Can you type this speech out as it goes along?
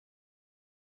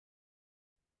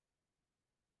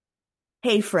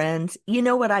Hey friends, you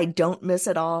know what I don't miss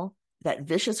at all? That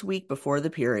vicious week before the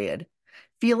period.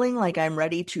 Feeling like I'm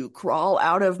ready to crawl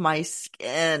out of my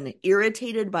skin,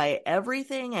 irritated by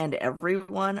everything and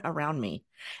everyone around me,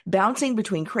 bouncing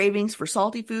between cravings for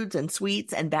salty foods and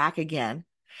sweets and back again.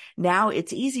 Now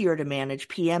it's easier to manage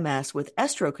PMS with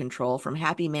Estro Control from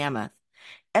Happy Mammoth.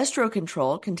 Estro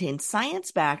Control contains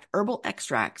science-backed herbal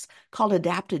extracts called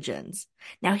adaptogens.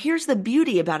 Now, here's the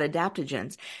beauty about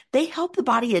adaptogens. They help the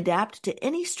body adapt to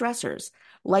any stressors,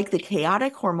 like the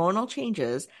chaotic hormonal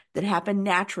changes that happen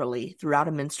naturally throughout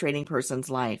a menstruating person's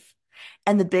life.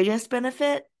 And the biggest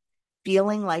benefit?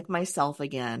 Feeling like myself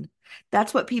again.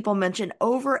 That's what people mention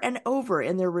over and over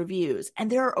in their reviews.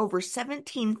 And there are over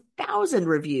 17,000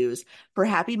 reviews for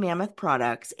Happy Mammoth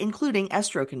products, including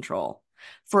Estro Control.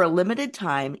 For a limited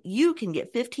time, you can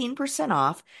get 15%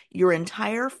 off your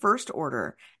entire first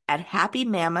order at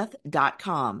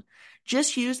happymammoth.com.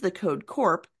 Just use the code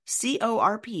CORP,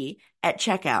 CORP, at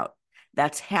checkout.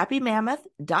 That's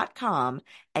happymammoth.com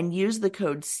and use the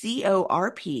code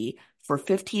CORP for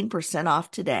 15% off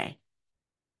today.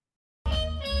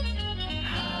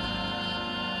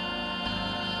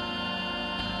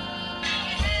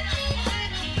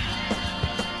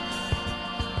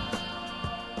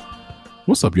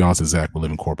 What's up, y'all? This is Zach with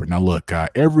Living Corporate. Now, look,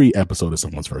 every episode is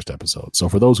someone's first episode. So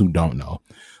for those who don't know,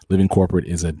 Living Corporate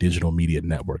is a digital media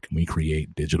network, and we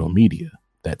create digital media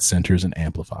that centers and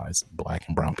amplifies Black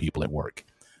and brown people at work.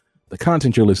 The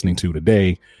content you're listening to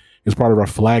today is part of our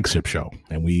flagship show,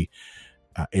 and we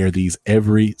air these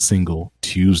every single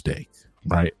Tuesday,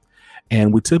 right?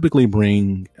 And we typically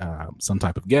bring some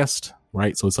type of guest,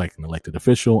 right? So it's like an elected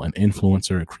official, an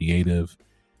influencer, a creative,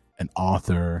 an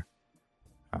author,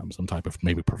 some type of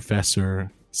maybe professor,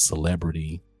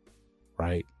 celebrity,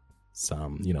 right?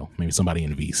 Maybe somebody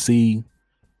in VC,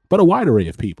 but a wide array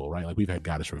of people, right? Like we've had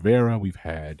Goddess Rivera, we've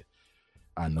had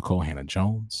Nicole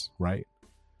Hannah-Jones, right?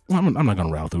 I'm not going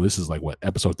to rattle through. This is like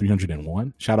episode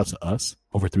 301. Shout out to us,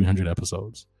 over 300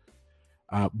 episodes.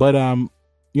 But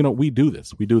we do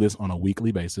this. We do this on a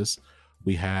weekly basis.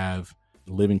 We have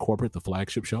Living Corporate, the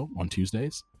flagship show, on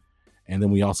Tuesdays. And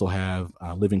then we also have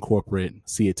Living Corporate,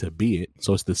 See It to Be It.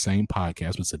 So it's the same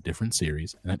podcast, but it's a different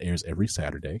series, and that airs every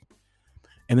Saturday.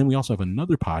 And then we also have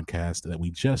another podcast that we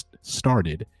just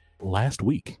started last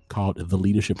week called The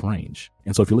Leadership Range.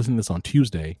 And so if you're listening to this on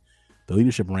Tuesday, The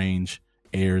Leadership Range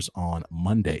airs on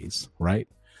Mondays, right?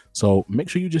 So make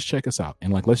sure you just check us out.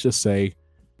 And let's just say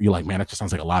you're like, man, that just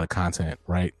sounds like a lot of content,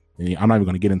 right? And I'm not even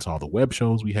going to get into all the web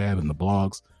shows we have and the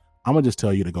blogs. I'm going to just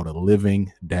tell you to go to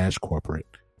living-corporate.com.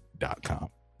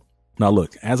 Now,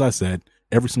 look, as I said,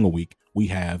 every single week we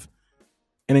have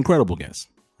an incredible guest,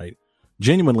 right?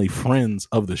 Genuinely friends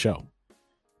of the show.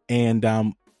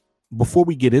 And before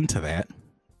we get into that,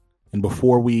 and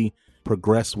before we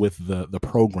progress with the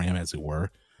program, as it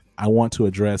were, I want to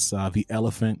address the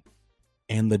elephant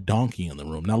and the donkey in the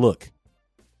room. Now, look,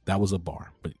 that was a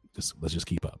bar, but let's just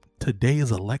keep up. Today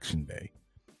is election day.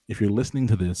 If you're listening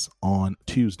to this on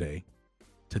Tuesday,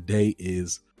 today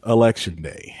is election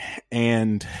day.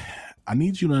 And I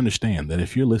need you to understand that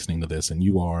if you're listening to this and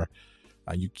you are,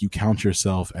 you count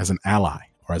yourself as an ally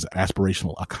or as an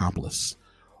aspirational accomplice,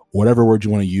 whatever word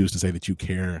you want to use to say that you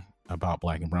care about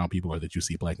Black and brown people or that you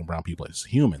see Black and brown people as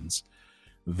humans,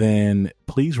 then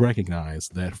please recognize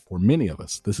that for many of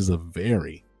us, this is a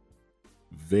very,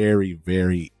 very,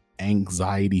 very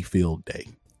anxiety-filled day.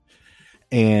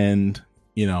 And,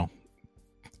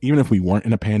 even if we weren't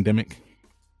in a pandemic,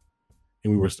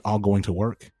 and we were all going to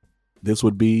work, this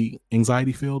would be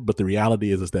anxiety filled. But the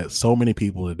reality is that so many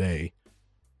people today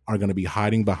are going to be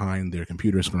hiding behind their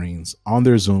computer screens, on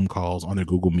their Zoom calls, on their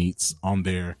Google Meets, on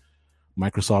their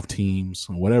Microsoft Teams,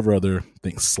 whatever other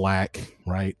thing, Slack,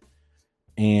 right?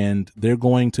 And they're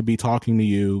going to be talking to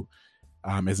you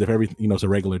as if everything, it's a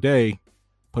regular day.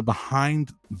 But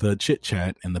behind the chit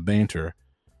chat and the banter,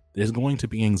 there's going to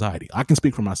be anxiety. I can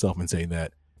speak for myself and say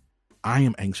that I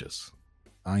am anxious.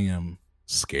 I am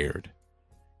scared,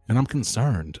 and I'm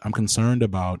concerned. I'm concerned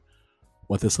about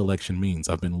what this election means.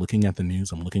 I've been looking at the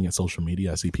news. I'm looking at social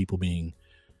media. I see people being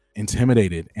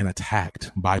intimidated and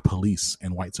attacked by police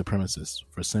and white supremacists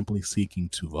for simply seeking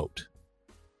to vote.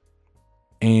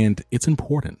 And it's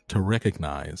important to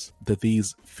recognize that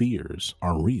these fears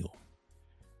are real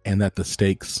and that the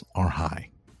stakes are high.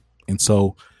 And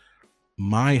so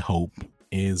my hope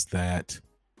is that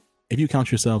if you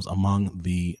count yourselves among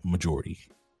the majority,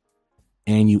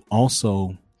 and you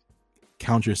also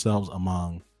count yourselves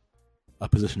among a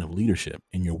position of leadership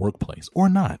in your workplace or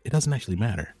not, it doesn't actually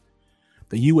matter,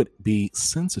 that you would be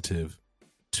sensitive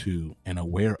to and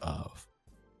aware of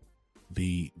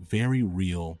the very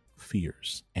real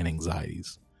fears and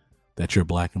anxieties that your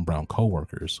Black and brown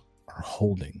coworkers are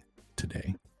holding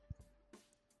today.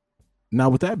 Now,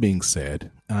 with that being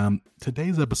said,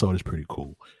 today's episode is pretty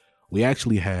cool. We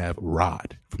actually have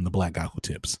Rod from the Black Guy Who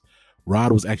Tips.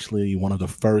 Rod was actually one of the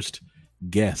first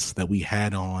guests that we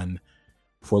had on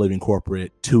For Living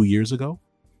Corporate 2 years ago.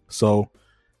 So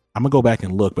I'm gonna go back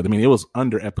and look, but I mean, it was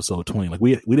under episode 20. Like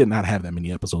we did not have that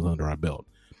many episodes under our belt,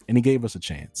 and he gave us a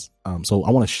chance. So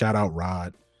I want to shout out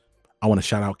Rod. I want to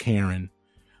shout out Karen.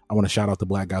 I want to shout out the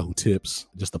Black Guy Who Tips,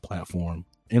 just the platform,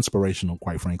 inspirational,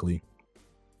 quite frankly,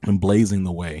 and blazing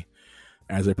the way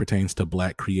as it pertains to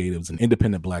Black creatives and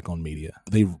independent Black-owned media.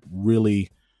 They've really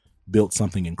built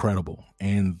something incredible,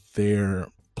 and their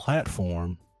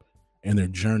platform and their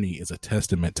journey is a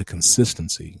testament to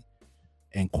consistency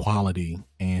and quality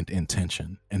and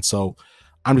intention. And so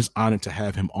I'm just honored to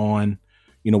have him on.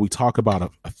 You know, we talk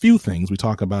about a few things. We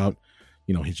talk about,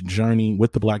 you know, his journey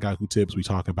with the Black Guy Who Tips. We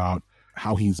talk about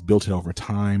how he's built it over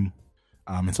time,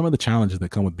 and some of the challenges that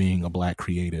come with being a Black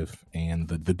creative, and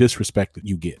the disrespect that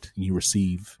you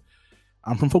receive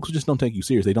from folks who just don't take you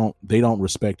serious. They don't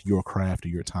respect your craft or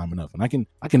your time enough. And I can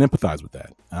empathize with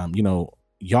that. You know,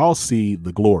 y'all see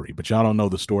the glory, but y'all don't know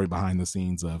the story behind the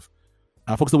scenes of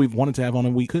folks that we've wanted to have on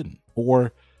and we couldn't,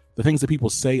 or the things that people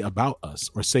say about us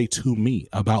or say to me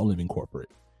about living corporate,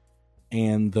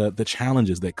 and the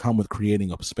challenges that come with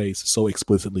creating a space so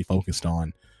explicitly focused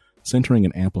on centering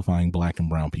and amplifying Black and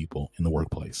brown people in the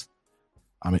workplace.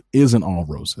 It isn't all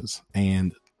roses.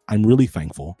 And I'm really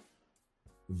thankful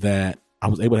that I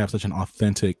was able to have such an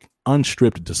authentic,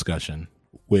 unstripped discussion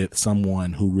with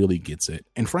someone who really gets it.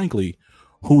 And frankly,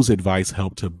 whose advice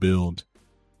helped to build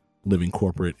Living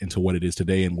Corporate into what it is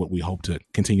today and what we hope to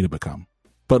continue to become.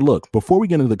 But look, before we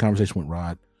get into the conversation with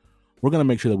Rod, we're going to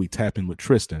make sure that we tap in with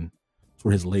Tristan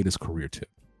for his latest career tip.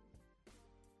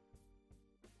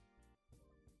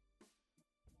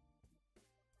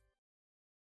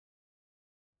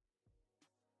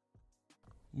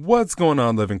 What's going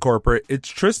on, Living Corporate? It's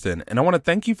Tristan, and I want to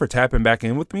thank you for tapping back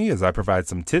in with me as I provide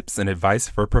some tips and advice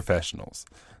for professionals.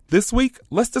 This week,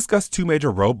 let's discuss 2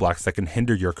 major roadblocks that can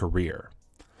hinder your career.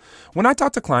 When I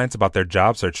talk to clients about their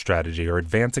job search strategy or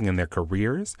advancing in their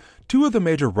careers, 2 of the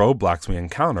major roadblocks we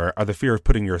encounter are the fear of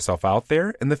putting yourself out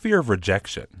there and the fear of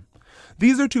rejection.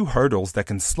 These are 2 hurdles that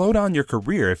can slow down your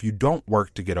career if you don't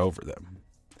work to get over them.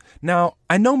 Now,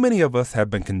 I know many of us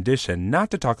have been conditioned not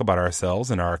to talk about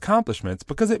ourselves and our accomplishments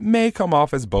because it may come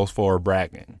off as boastful or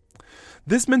bragging.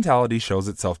 This mentality shows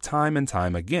itself time and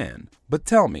time again. But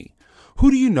tell me,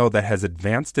 who do you know that has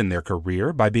advanced in their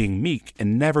career by being meek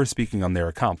and never speaking on their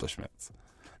accomplishments?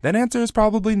 That answer is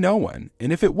probably no one,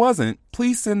 and if it wasn't,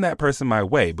 please send that person my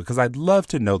way because I'd love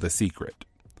to know the secret.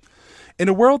 In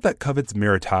a world that covets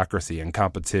meritocracy and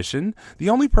competition, the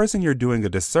only person you're doing a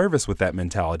disservice with that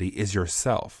mentality is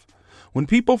yourself. When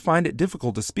people find it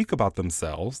difficult to speak about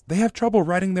themselves, they have trouble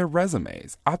writing their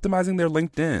resumes, optimizing their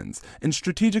LinkedIns, and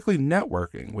strategically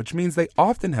networking, which means they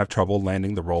often have trouble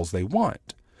landing the roles they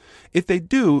want. If they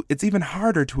do, it's even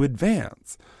harder to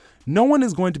advance. No one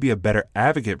is going to be a better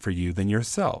advocate for you than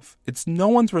yourself. It's no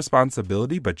one's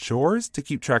responsibility but yours to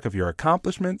keep track of your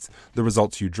accomplishments, the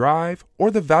results you drive, or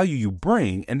the value you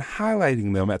bring, and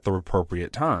highlighting them at the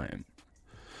appropriate time.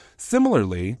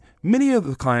 Similarly, many of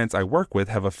the clients I work with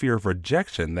have a fear of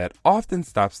rejection that often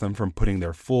stops them from putting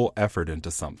their full effort into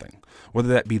something, whether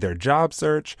that be their job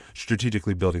search,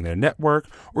 strategically building their network,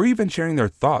 or even sharing their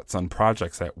thoughts on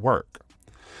projects at work.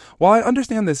 While I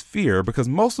understand this fear because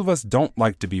most of us don't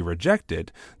like to be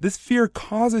rejected, this fear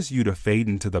causes you to fade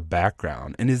into the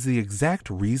background and is the exact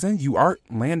reason you aren't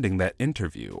landing that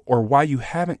interview or why you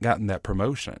haven't gotten that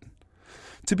promotion.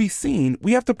 To be seen,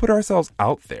 we have to put ourselves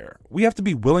out there. We have to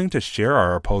be willing to share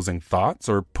our opposing thoughts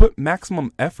or put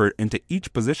maximum effort into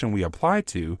each position we apply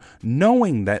to,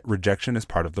 knowing that rejection is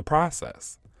part of the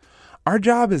process. Our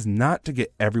job is not to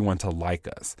get everyone to like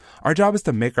us. Our job is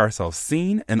to make ourselves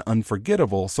seen and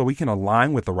unforgettable so we can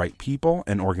align with the right people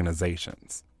and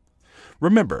organizations.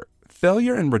 Remember,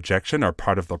 failure and rejection are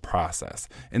part of the process,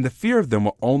 and the fear of them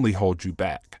will only hold you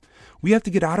back. We have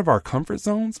to get out of our comfort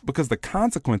zones because the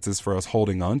consequences for us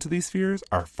holding on to these fears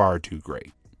are far too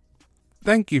great.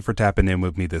 Thank you for tapping in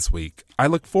with me this week. I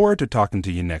look forward to talking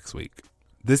to you next week.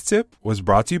 This tip was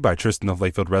brought to you by Tristan of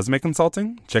Layfield Resume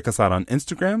Consulting. Check us out on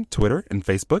Instagram, Twitter, and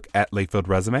Facebook at Layfield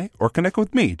Resume, or connect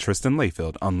with me, Tristan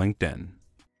Layfield, on LinkedIn.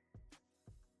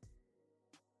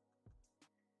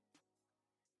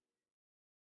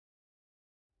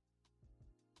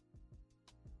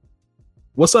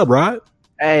 What's up, Rod?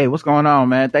 Hey, what's going on,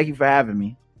 man? Thank you for having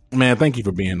me. Man, thank you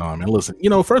for being on, man. Listen,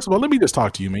 first of all, let me just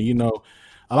talk to you, man.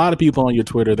 a lot of people on your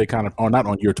Twitter, they kind of, or not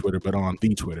on your Twitter, but on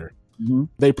the Twitter,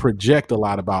 they project a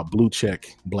lot about blue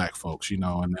check black folks, and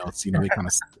they'll, they kind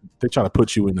of, they try to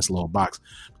put you in this little box.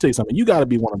 I'll tell you something, you got to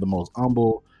be one of the most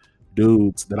humble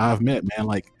dudes that I've met, man.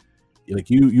 Like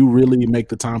you really make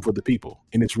the time for the people,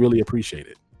 and it's really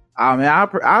appreciated. I mean,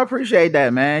 I appreciate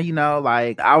that, man.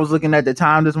 Like I was looking at the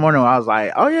time this morning. I was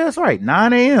like, oh yeah, that's right,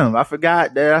 9 a.m. I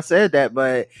forgot that I said that,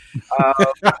 but I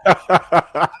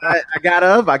got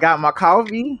up, I got my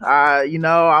coffee.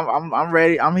 I'm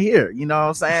ready. I'm here. You know what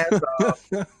I'm saying?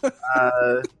 So,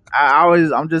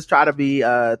 I'm just trying to be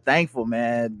thankful,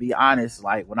 man. Be honest.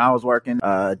 Like when I was working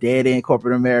dead end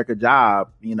corporate America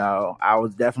job, I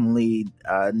was definitely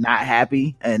not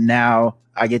happy, and now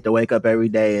I get to wake up every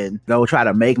day and go try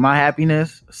to make my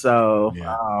happiness. So,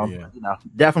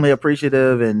 definitely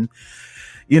appreciative. And,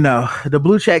 the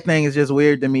blue check thing is just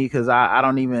weird to me because I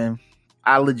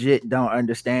legit don't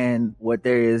understand what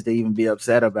there is to even be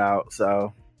upset about.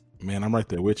 So, man, I'm right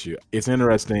there with you. It's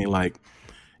interesting. Like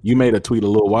you made a tweet a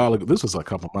little while ago. This was a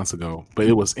couple months ago, but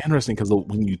it was interesting because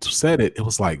when you said it, it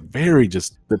was like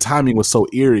the timing was so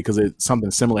eerie because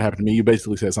something similar happened to me. You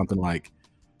basically said something like,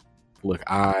 look,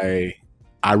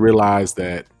 I realized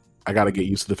that I got to get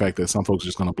used to the fact that some folks are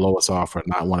just going to blow us off or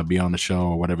not want to be on the show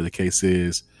or whatever the case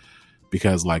is,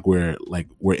 because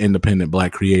we're independent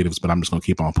black creatives, but I'm just going to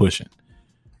keep on pushing.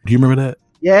 Do you remember that?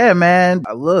 Yeah, man.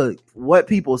 Look, what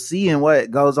people see and what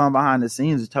goes on behind the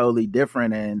scenes is totally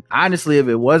different. And honestly, if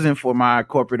it wasn't for my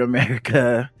corporate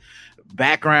America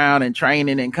background and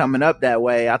training and coming up that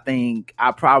way, I think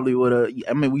I probably would have.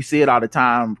 I mean, we see it all the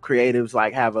time. Creatives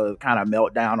have a kind of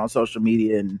meltdown on social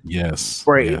media and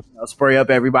spray up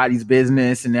everybody's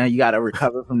business, and now you got to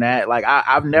recover from that. Like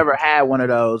I've never had one of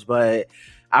those, but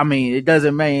I mean, it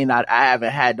doesn't mean I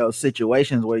haven't had those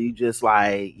situations where you just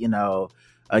a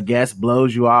guest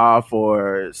blows you off,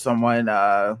 or someone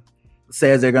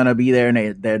says they're gonna be there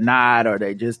and they're not, or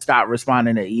they just stop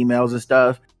responding to emails and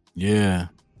stuff. Yeah.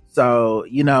 So,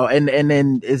 and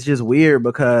then it's just weird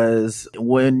because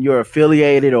when you're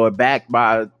affiliated or backed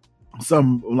by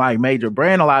some major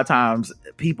brand, a lot of times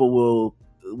people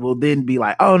will then be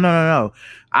like, oh, no,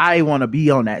 I want to be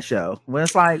on that show. When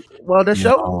it's like, well, the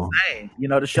show is the same.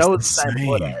 The show is the same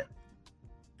before that.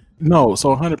 No,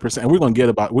 so 100%. And we're going to get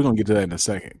to that in a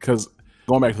second, because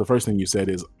going back to the first thing you said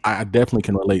is I definitely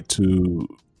can relate to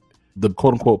the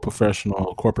quote unquote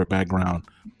professional corporate background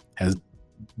has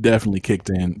definitely kicked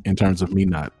in terms of me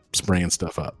not spraying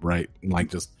stuff up, right? Like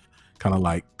just kind of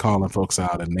like calling folks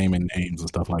out and naming names and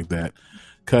stuff like that.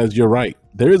 Because you're right,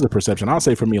 there is a perception. I'll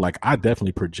say for me, I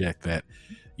definitely project that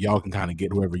y'all can kind of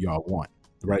get whoever y'all want,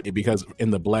 right? Because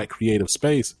in the black creative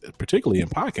space, particularly in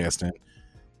podcasting,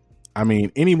 I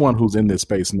mean, anyone who's in this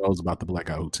space knows about the Black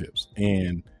Guy Who Tips.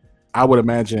 And I would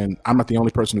imagine I'm not the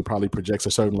only person who probably projects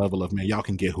a certain level of, man, y'all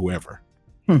can get whoever.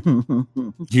 You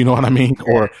know what I mean?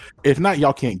 Or if not,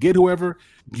 y'all can't get whoever,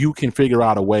 you can figure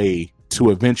out a way to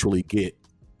eventually get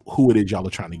who it is y'all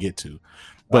are trying to get to.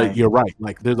 But You're right.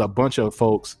 There's a bunch of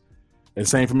folks, and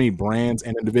same for me, brands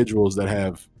and individuals that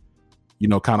have,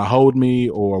 kind of hold me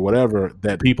or whatever,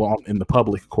 that people in the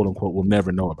public, quote unquote, will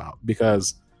never know about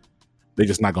because they're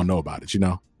just not going to know about it,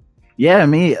 Yeah,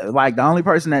 me, the only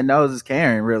person that knows is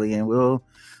Karen, really. And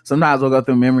sometimes we'll go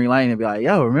through memory lane and be like,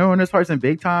 yo, remember when this person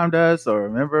big timed us? Or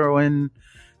remember when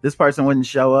this person wouldn't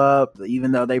show up,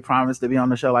 even though they promised to be on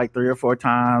the show 3 or 4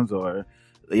 times? Or,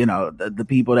 the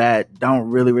people that don't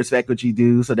really respect what you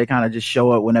do. So they kind of just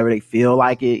show up whenever they feel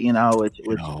like it,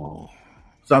 which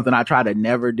something I try to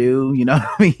never do. You know what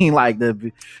I mean?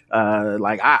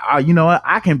 I you know what?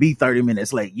 I can be 30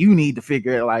 minutes late. You need to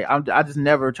figure it. I just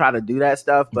never try to do that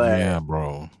stuff. But yeah,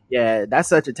 bro. Yeah, that's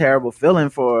such a terrible feeling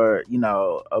for,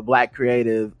 a black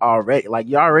creative already.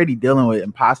 You're already dealing with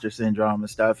imposter syndrome and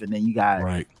stuff. And then you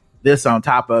got this on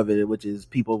top of it, which is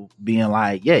people being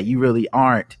like, yeah, you really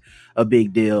aren't a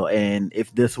big deal. And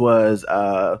if this was,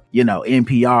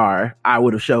 NPR, I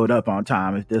would have showed up on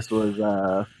time. If this was,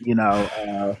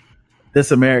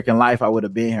 This American Life, I would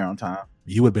have been here on time.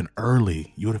 You would have been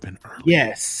early.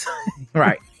 Yes.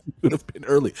 Right. You would have been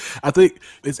early. I think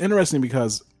it's interesting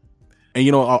because,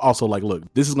 and also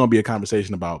look, this is going to be a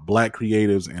conversation about black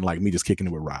creatives and me just kicking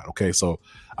it with Rod. Okay. So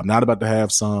I'm not about to have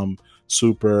some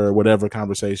super whatever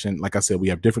conversation. Like I said, we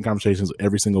have different conversations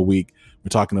every single week. We're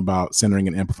talking about centering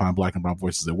and amplifying black and brown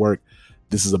voices at work.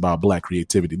 This is about black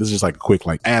creativity. This is just a quick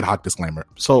ad hoc disclaimer.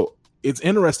 So it's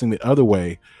interesting the other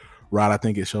way, Rod, I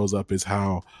think it shows up is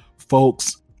how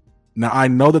folks, now I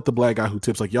know that the Black Guy Who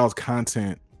Tips, y'all's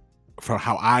content, for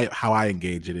how I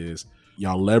engage it is,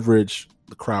 y'all leverage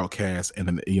the Crowdcast, and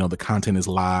then the content is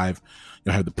live.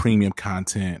 You'll have the premium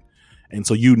content, And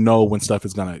so you know when stuff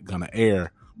is gonna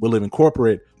air. We live in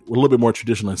corporate, we're a little bit more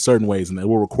traditional in certain ways, and then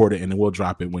we'll record it and then we'll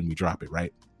drop it when we drop it,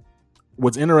 right?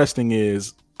 What's interesting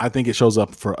is I think it shows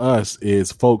up for us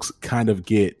is folks kind of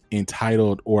get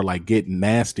entitled or like get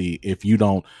nasty if you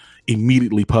don't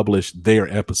immediately publish their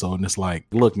episode. And it's like,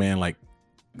 look, man, like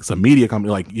it's a media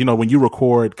company. Like, you know, when you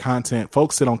record content,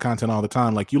 folks sit on content all the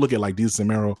time. Like you look at like Desus and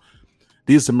Mero,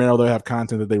 they'll have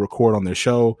content that they record on their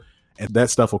show, and that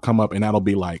stuff will come up and that'll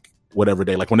be like whatever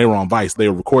day. Like when they were on Vice, they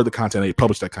record the content, they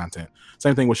publish that content.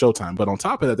 Same thing with Showtime. But on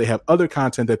top of that, they have other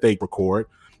content that they record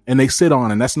and they sit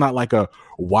on, and that's not like a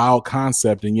wild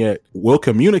concept. And yet we'll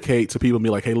communicate to people and be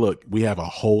like, hey, look, we have a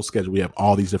whole schedule. We have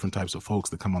all these different types of folks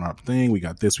that come on our thing. We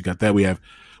got this, we got that.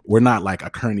 We're not like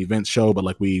a current event show, but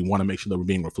like we want to make sure that we're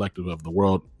being reflective of the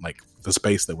world, like the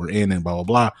space that we're in and blah, blah,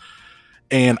 blah.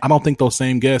 And I don't think those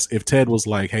same guests, if Ted was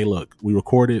like, hey, look, we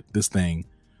recorded this thing,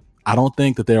 I don't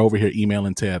think that they're over here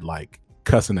emailing Ted, like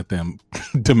cussing at them,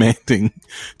 demanding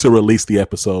to release the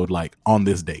episode like on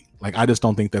this date. Like, I just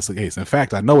don't think that's the case. In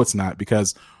fact, I know it's not,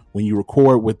 because when you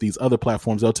record with these other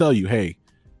platforms, they'll tell you, hey,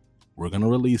 we're going to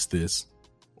release this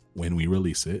when we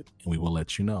release it, and we will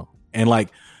let you know. And like,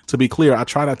 to be clear, I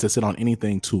try not to sit on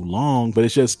anything too long, but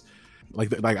it's just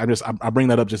like I bring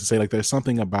that up just to say, like, there's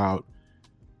something about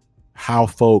how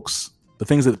folks, the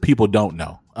things that people don't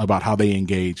know about how they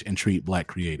engage and treat Black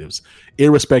creatives,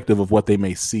 irrespective of what they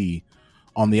may see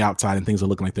on the outside and things are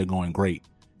looking like they're going great.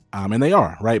 And they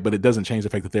are, right? But it doesn't change the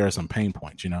fact that there are some pain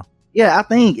points, you know? Yeah, I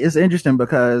think it's interesting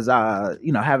because,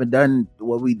 you know, having done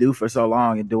what we do for so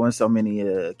long and doing so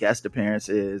many guest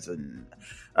appearances and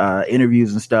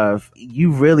interviews and stuff,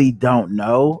 you really don't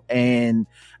know. And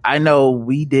I know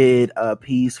we did a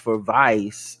piece for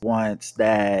Vice once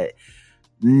that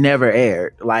never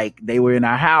aired. Like, they were in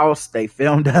our house, they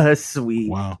filmed us.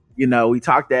 Wow. You know, we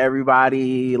talked to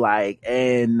everybody, like,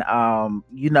 and,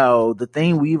 you know, the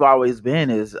thing we've always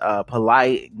been is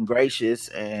polite and gracious.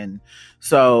 And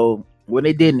so when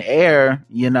it didn't air,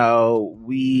 you know,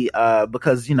 we,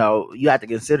 because, you know, you have to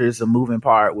consider it's a moving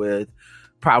part with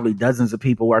probably dozens of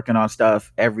people working on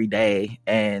stuff every day.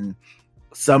 And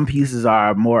some pieces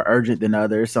are more urgent than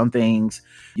others. Some things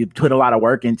you put a lot of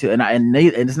work into, and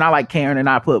it's not like Karen and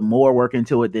I put more work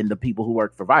into it than the people who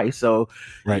work for Vice. So,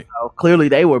 right. You know, clearly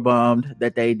they were bummed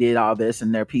that they did all this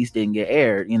and their piece didn't get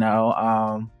aired, you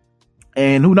know.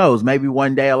 And who knows, maybe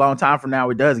one day, a long time from now,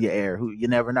 it does get aired. You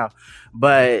never know.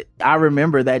 But I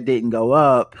remember that didn't go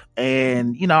up,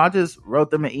 and, you know, I just wrote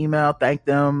them an email, thanked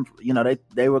them. You know,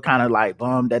 they were kind of like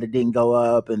bummed that it didn't go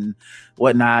up and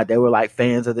whatnot. They were like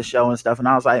fans of the show and stuff. And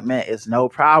I was like, man, it's no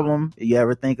problem. If you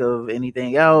ever think of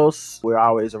anything else, we're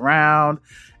always around,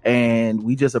 and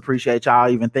we just appreciate y'all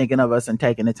even thinking of us and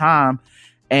taking the time.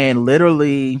 And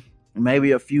literally,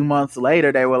 maybe a few months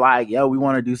later, they were like, yo, we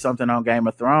want to do something on Game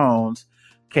of Thrones.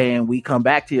 Can we come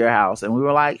back to your house? And we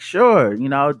were like, sure, you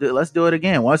know, let's do it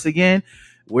again. Once again,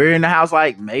 we're in the house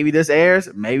like, maybe this airs,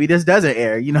 maybe this doesn't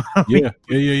air, you know what I mean?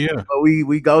 Yeah. But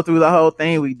we go through the whole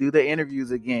thing. We do the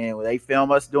interviews again. They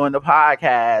film us doing the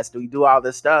podcast. We do all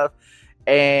this stuff.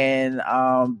 And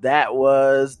that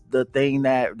was the thing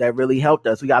that really helped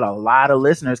us. We got a lot of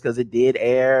listeners because it did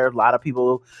air. A lot of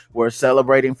people were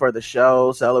celebrating for the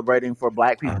show, celebrating for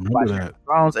Black people watching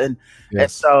Thrones. And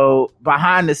so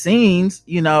behind the scenes,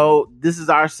 you know, this is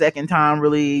our second time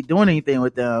really doing anything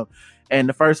with them. And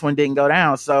the first one didn't go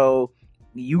down. So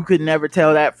you could never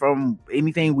tell that from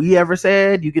anything we ever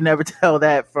said. You could never tell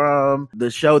that from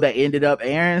the show that ended up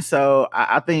airing. So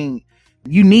I think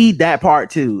you need that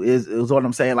part too, is what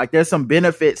I'm saying. Like, there's some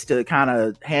benefits to kind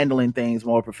of handling things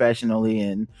more professionally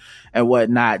and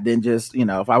whatnot than just, you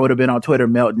know, if I would have been on Twitter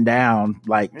melting down,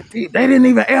 like, they didn't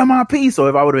even air my piece. Or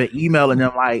if I would have been emailing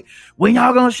them like, when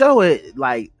y'all gonna show it?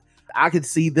 Like, I could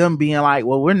see them being like,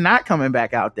 well, we're not coming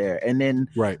back out there. And then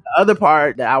right. The other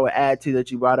part that I would add to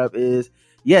that you brought up is,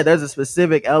 yeah, there's a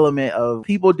specific element of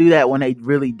people do that when they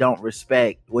really don't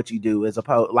respect what you do, as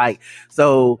opposed, like,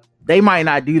 so they might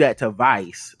not do that to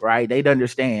Vice, right? They'd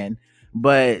understand,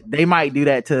 but they might do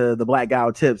that to the Black Guy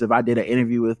Who Tips. If I did an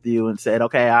interview with you and said,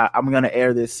 okay, I'm going to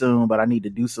air this soon, but I need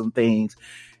to do some things.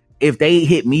 If they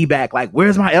hit me back, like,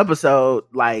 where's my episode?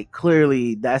 Like,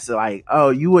 clearly that's like,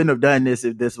 oh, you wouldn't have done this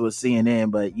if this was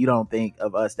CNN, but you don't think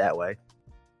of us that way.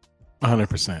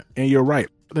 100%. And you're right.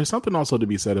 There's something also to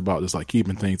be said about just like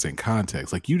keeping things in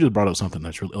context. Like, you just brought up something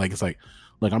that's really, like, it's like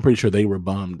I'm pretty sure they were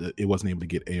bummed that it wasn't able to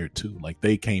get aired too. Like,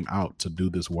 they came out to do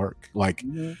this work. Like,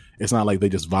 It's not like they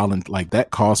just like, that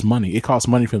costs money. It costs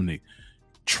money for them to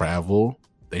travel.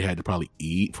 They had to probably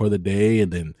eat for the day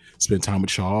and then spend time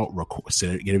with y'all,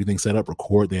 get everything set up,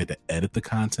 record. They had to edit the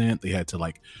content. They had to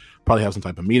like probably have some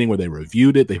type of meeting where they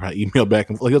reviewed it. They probably emailed back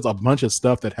and like there's a bunch of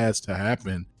stuff that has to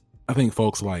happen. I think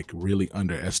folks like really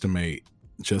underestimate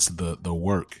just the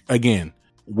work again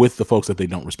with the folks that they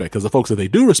don't respect, because the folks that they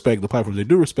do respect, the platforms they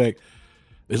do respect,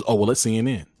 is let's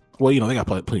CNN. Well, they got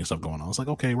plenty of stuff going on. It's like,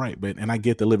 okay, right, and I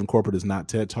get that Living Corporate is not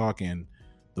TED Talk and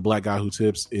The Black Guy Who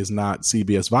Tips is not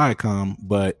CBS Viacom,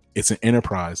 but it's an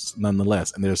enterprise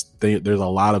nonetheless. And there's a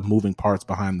lot of moving parts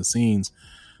behind the scenes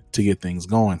to get things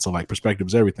going. So like perspective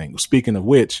is everything. Speaking of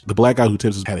which, The Black Guy Who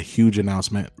Tips has had a huge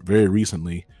announcement very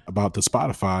recently about the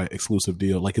Spotify exclusive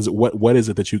deal. Like, what is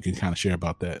it that you can kind of share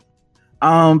about that?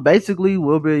 Basically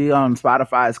we'll be on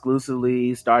Spotify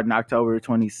exclusively starting October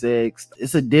 26th.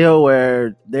 It's a deal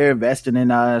where they're investing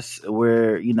in us,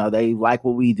 where, they like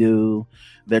what we do.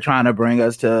 They're trying to bring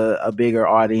us to a bigger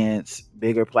audience,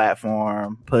 bigger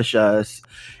platform, push us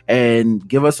and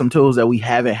give us some tools that we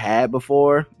haven't had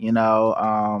before,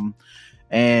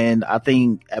 and I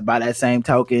think by that same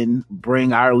token,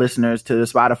 bring our listeners to the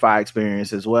Spotify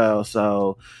experience as well.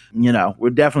 So, we're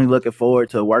definitely looking forward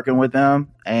to working with them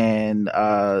and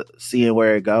seeing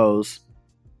where it goes.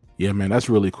 Yeah, man, that's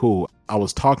really cool. I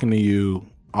was talking to you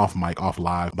off mic, off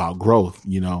live about growth,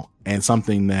 and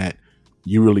something that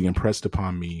you really impressed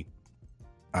upon me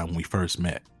when we first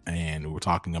met. And we were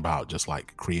talking about just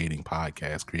like creating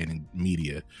podcasts, creating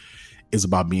media is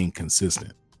about being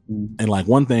consistent. And like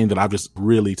one thing that I've just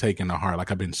really taken to heart,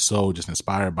 like I've been so just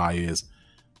inspired by is,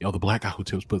 The Black Guy Who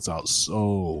Tips puts out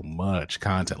so much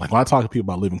content. Like when I talk to people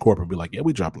about Living Corporate, be like, yeah,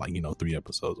 we drop like, 3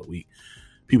 episodes a week.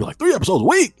 People are like 3 episodes a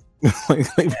week.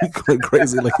 Like they be going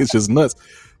crazy. Like it's just nuts.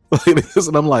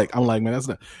 And I'm like, man, that's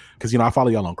not, because I follow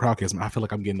y'all on Crowdcast, man. I feel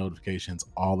like I'm getting notifications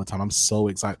all the time. I'm so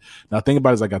excited. Now, the thing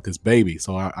about it is I got this baby,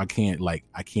 so I can't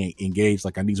engage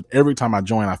like I need to. Every time I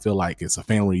join, I feel like it's a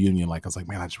family reunion. Like I was like,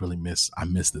 man, I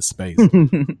miss this space.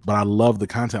 But I love the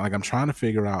content. Like I'm trying to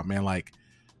figure out, man, like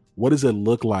what does it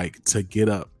look like to get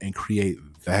up and create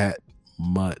that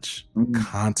much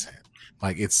content?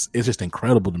 Like it's just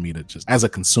incredible to me to just as a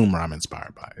consumer, I'm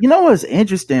inspired by it. What's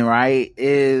interesting, right,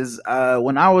 is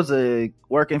when I was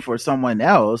working for someone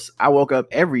else, I woke up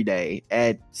every day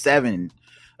at 7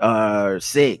 or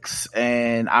 6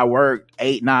 and I worked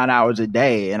 8-9 hours a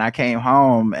day, and I came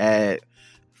home at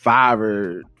 5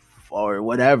 or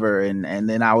whatever, and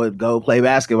then I would go play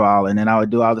basketball, and then I would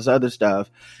do all this other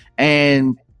stuff.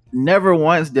 And never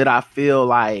once did I feel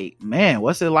like, man,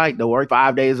 what's it like to work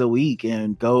 5 days a week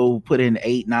and go put in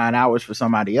 8-9 hours for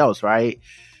somebody else, right?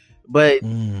 But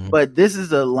this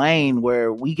is a lane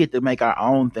where we get to make our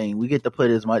own thing. We get to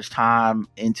put as much time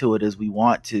into it as we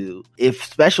want to.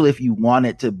 Especially if you want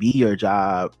it to be your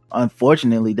job.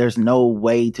 Unfortunately, there's no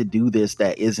way to do this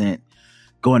that isn't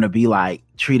going to be like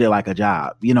treated like a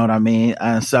job. You know what I mean?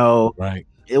 And so right.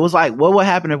 It was like, what would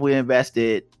happen if we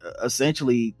invested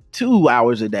essentially 2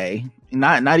 hours a day,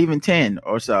 not even 10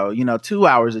 or so, 2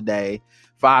 hours a day,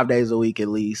 5 days a week at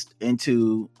least,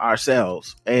 into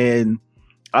ourselves. And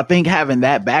I think having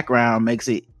that background makes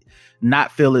it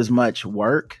not feel as much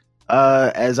work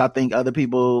as I think other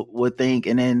people would think.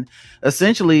 And then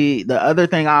essentially the other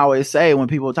thing I always say when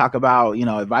people talk about,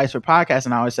 advice for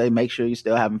podcasting, I always say, make sure you're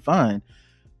still having fun.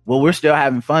 Well, we're still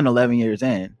having fun 11 years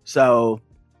in. So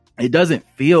it doesn't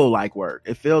feel like work.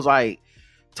 It feels like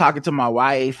talking to my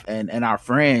wife and our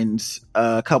friends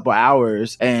a couple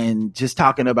hours and just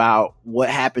talking about what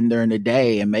happened during the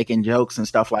day and making jokes and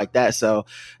stuff like that. So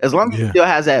as long as it still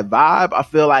has that vibe, I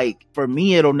feel like for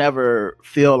me, it'll never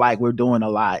feel like we're doing a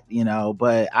lot,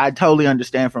 but I totally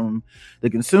understand from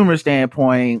the consumer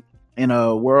standpoint in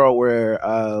a world where,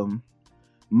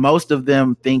 most of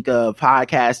them think of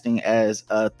podcasting as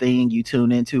a thing you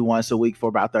tune into once a week for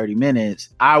about 30 minutes.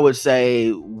 I would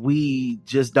say we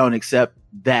just don't accept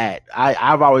that.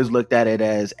 I've always looked at it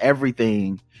as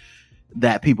everything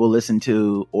that people listen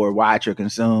to or watch or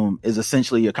consume is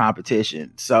essentially your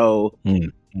competition. So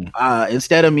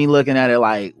instead of me looking at it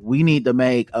like we need to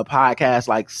make a podcast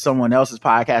like someone else's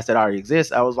podcast that already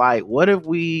exists, I was like, what if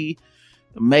we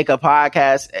make a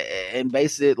podcast and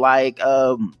base it like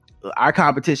our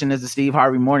competition is the Steve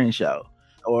Harvey Morning Show?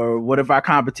 Or what if our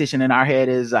competition in our head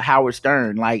is a Howard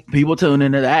Stern? Like people tune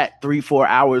into that 3-4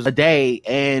 hours a day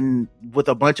and with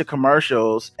a bunch of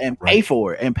commercials and pay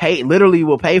for it and literally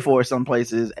will pay for it some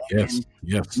places.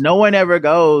 Yes. No one ever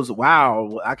goes,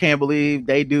 wow, I can't believe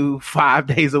they do 5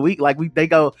 days a week. Like they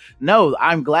go, no,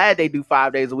 I'm glad they do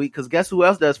 5 days a week. Cause guess who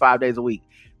else does 5 days a week?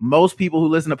 Most people who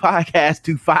listen to podcasts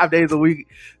do 5 days a week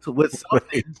with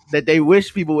something that they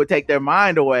wish people would take their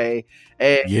mind away.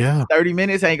 And 30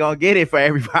 minutes ain't going to get it for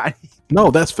everybody. No,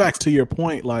 that's facts. To your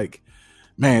point. Like,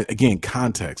 Man, again,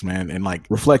 context, man, and like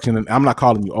reflection. And I'm not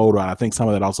calling you old, I think some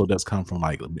of that also does come from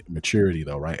like maturity,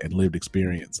 though, right? And lived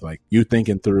experience. Like you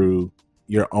thinking through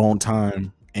your own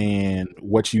time and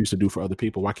what you used to do for other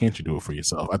people. Why can't you do it for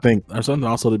yourself? I think there's something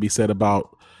also to be said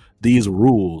about these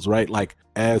rules, right? Like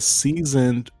as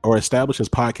seasoned or established as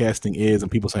podcasting is,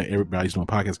 and people say everybody's doing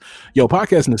podcasts,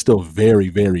 podcasting is still very,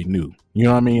 very new. You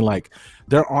know what I mean? Like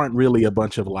there aren't really a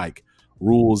bunch of like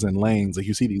rules and lanes. Like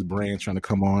you see these brands trying to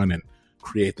come on and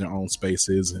create their own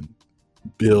spaces and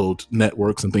build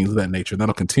networks and things of that nature.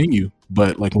 That'll continue.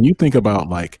 But like when you think about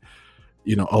like,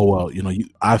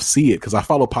 I see it because I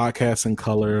follow podcasts in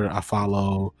color. I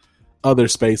follow other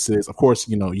spaces. Of course,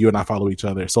 you and I follow each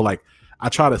other. So like I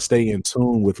try to stay in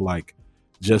tune with like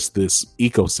just this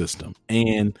ecosystem.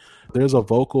 And there's a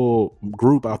vocal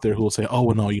group out there who will say, oh,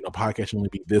 well, no, podcast should only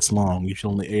be this long. You should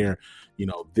only air,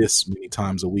 this many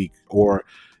times a week. Or,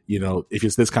 if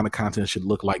it's this kind of content, it should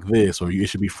look like this, or it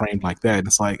should be framed like that. And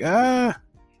it's like, yeah.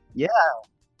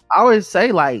 I always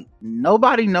say like,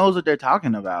 nobody knows what they're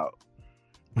talking about.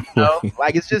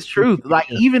 Like it's just truth.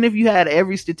 Like even if you had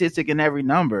every statistic and every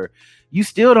number, you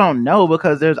still don't know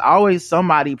because there's always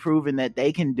somebody proving that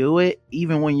they can do it,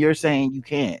 even when you're saying you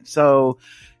can't. So,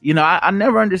 I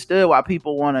never understood why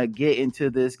people want to get into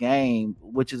this game,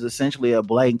 which is essentially a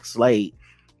blank slate,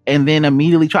 and then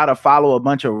immediately try to follow a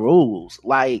bunch of rules.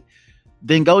 Like,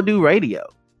 then go do radio.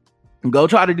 Go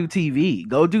try to do TV.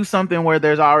 Go do something where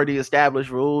there's already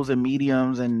established rules and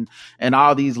mediums and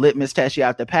all these litmus tests you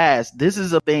have to pass. This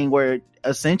is a thing where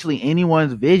essentially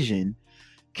anyone's vision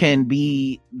can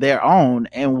be their own,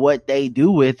 and what they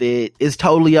do with it is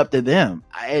totally up to them.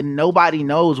 And nobody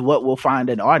knows what will find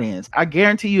an audience. I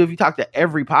guarantee you, if you talk to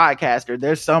every podcaster,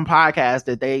 there's some podcast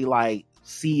that they like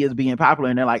see as being popular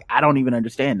and they're like, I don't even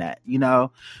understand that,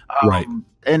 Right.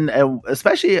 And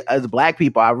especially as Black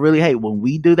people, I really hate when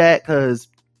we do that, because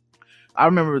I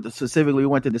remember specifically we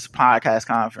went to this podcast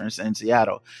conference in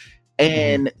Seattle,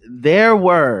 and there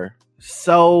were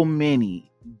so many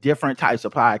different types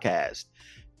of podcasts.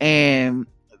 And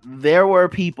there were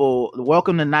people,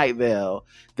 welcome to Night Vale.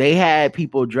 They had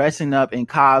people dressing up in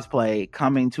cosplay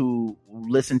coming to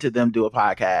listen to them do a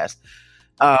podcast.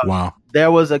 Wow.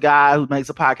 There was a guy who makes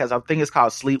a podcast. I think it's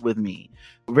called Sleep With Me.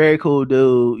 Very cool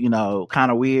dude,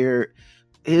 kind of weird.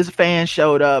 His fans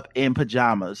showed up in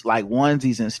pajamas, like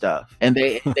onesies and stuff. And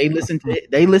they listened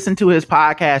to his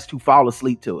podcast to fall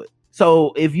asleep to it.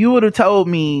 So if you would have told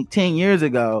me 10 years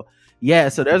ago,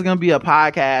 so there's going to be a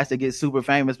podcast that gets super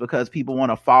famous because people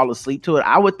want to fall asleep to it,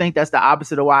 I would think that's the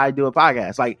opposite of why I do a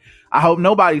podcast. Like, I hope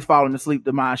nobody's falling asleep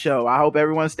to my show. I hope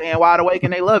everyone's staying wide awake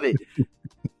and they love it.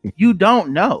 You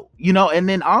don't know, and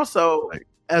then also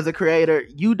as a creator,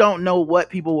 you don't know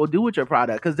what people will do with your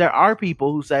product, because there are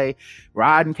people who say,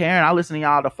 Rod and Karen, I listen to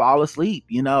y'all to fall asleep,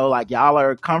 like y'all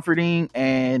are comforting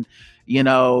and,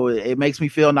 it makes me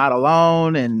feel not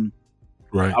alone. And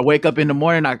right. I wake up in the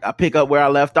morning, I pick up where I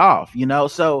left off,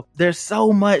 so there's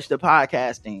so much to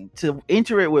podcasting. To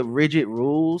enter it with rigid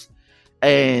rules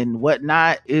and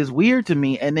whatnot is weird to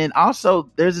me. And then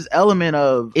also there's this element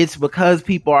of it's because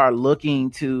people are looking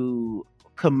to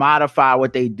commodify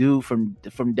what they do from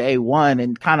day one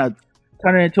and kind of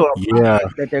turn it into a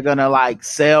product that they're gonna like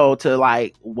sell to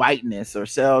like whiteness or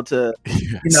sell to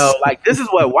like, this is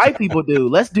what white people do,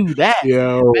 let's do that.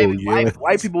 Maybe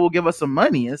white people will give us some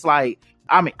money. It's like,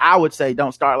 I would say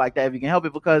don't start like that if you can help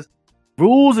it, because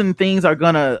rules and things are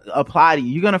going to apply to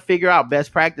you. You're going to figure out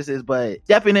best practices, but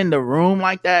stepping in the room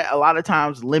like that a lot of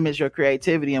times limits your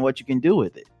creativity and what you can do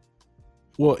with it.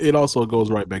 Well, it also goes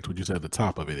right back to what you said at the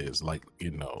top of it is like,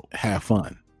 have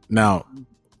fun. Now,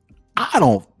 I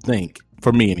don't think,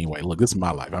 for me anyway, look, this is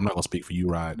my life. I'm not going to speak for you,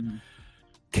 Rod.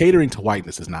 Catering to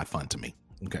whiteness is not fun to me.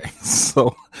 Okay.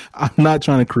 So I'm not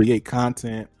trying to create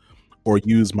content or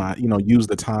use my, use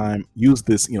the time, use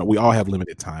this, we all have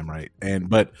limited time, right?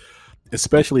 But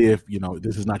especially if,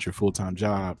 this is not your full-time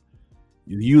job,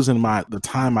 using the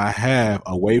time I have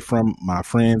away from my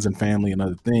friends and family and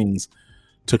other things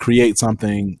to create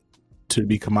something to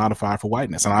be commodified for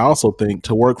whiteness. And I also think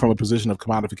to work from a position of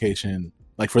commodification,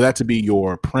 like for that to be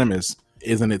your premise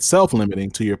is in itself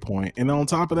limiting, to your point. And on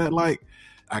top of that, like,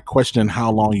 I question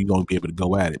how long you're going to be able to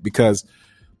go at it, because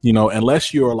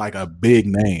unless you're like a big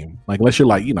name, like unless you're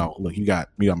like, look, you got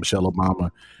Michelle Obama,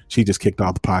 she just kicked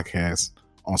off the podcast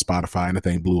on Spotify and the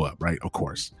thing blew up, right? Of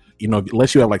course,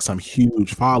 unless you have like some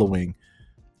huge following,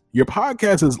 your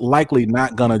podcast is likely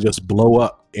not gonna just blow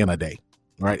up in a day,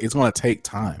 right? It's gonna take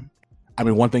time. I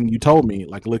mean, one thing you told me,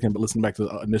 like listening back to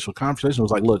the initial conversation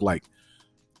was like, look, like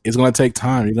it's going to take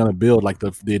time. You're going to build, like,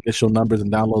 the initial numbers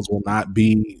and downloads will not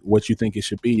be what you think it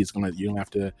should be. You're going to have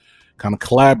to kind of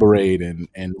collaborate and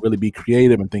really be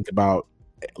creative and think about,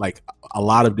 like, a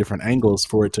lot of different angles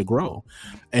for it to grow.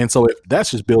 And so if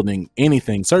that's just building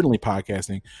anything, certainly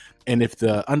podcasting, and if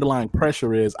the underlying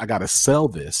pressure is I got to sell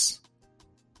this,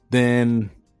 then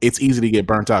it's easy to get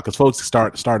burnt out because folks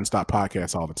start and stop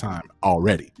podcasts all the time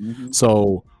already. Mm-hmm.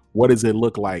 So what does it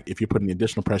look like if you're putting the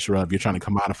additional pressure of, you're trying to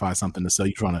commodify something to sell,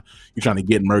 you're trying to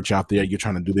get merch out there, you're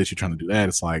trying to do this, you're trying to do that.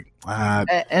 It's like,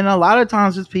 and a lot of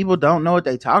times just people don't know what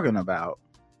they're talking about.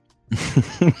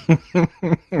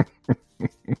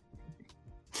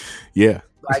 Yeah.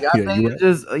 Like, I think it's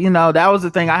just, that was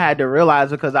the thing I had to realize,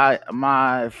 because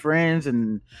my friends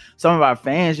and some of our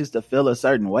fans used to feel a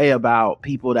certain way about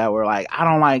people that were like, I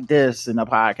don't like this in the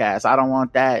podcast, I don't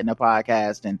want that in the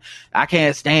podcast, and I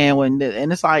can't stand when,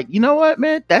 and it's like, you know what,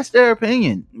 man, that's their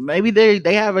opinion. Maybe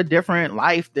they have a different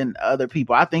life than other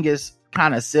people. I think it's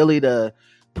kind of silly to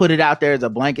put it out there as a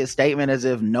blanket statement as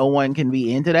if no one can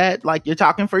be into that. Like, you're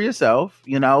talking for yourself,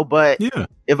 but yeah.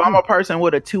 If I'm a person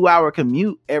with a 2-hour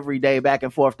commute every day back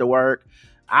and forth to work,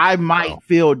 I might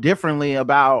feel differently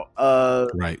about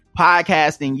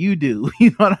podcast than you do. You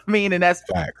know what I mean? And that's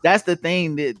the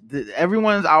thing that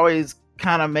everyone's always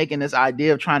kind of making this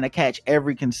idea of trying to catch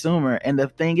every consumer. And the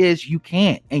thing is, you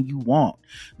can't and you won't.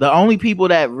 The only people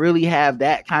that really have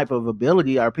that type of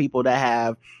ability are people that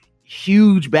have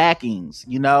huge backings.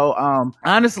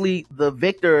 Honestly, the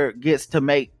victor gets to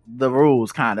make the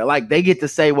rules, kind of like they get to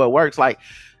say what works. Like,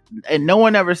 and no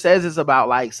one ever says this about,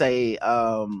 like, say,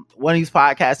 one of these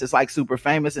podcasts is like super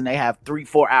famous and they have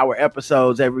 3-4 hour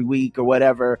episodes every week or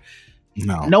whatever.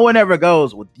 No one ever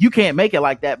goes, well, you can't make it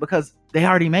like that, because they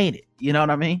already made it. You know what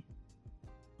I mean?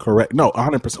 Correct. No,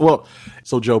 100%. Well,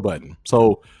 so Joe Budden.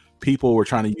 So people were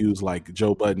trying to use, like,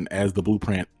 Joe Budden as the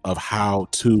blueprint of how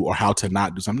to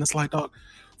not do something. It's like, dog,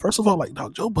 first of all, like,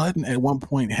 dog, Joe Budden at one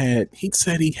point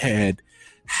said he had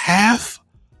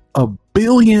 500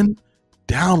 million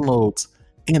downloads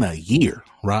in a year,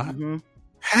 right? Mm-hmm.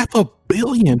 500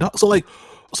 million.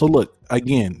 So look,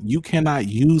 again, you cannot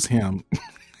use him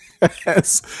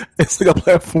as like a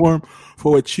platform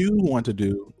for what you want to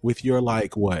do with your,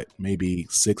 like, what, maybe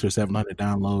 600 or 700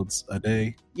 downloads a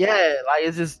day. Yeah, like,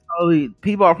 it's just totally,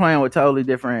 people are playing with totally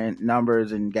different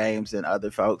numbers and games than other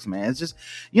folks, man. It's just,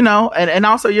 and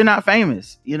also you're not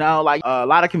famous, like, a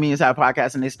lot of comedians have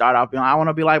podcasts and they start off being, I want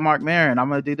to be like Mark Maron, I'm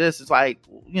going to do this. It's like,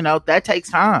 that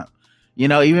takes time.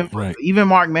 Even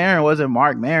Mark Maron wasn't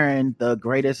Mark Maron, the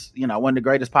greatest, one of the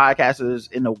greatest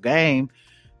podcasters in the game.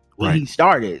 He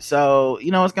started. So,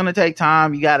 it's going to take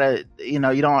time. You got to, you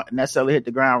don't necessarily hit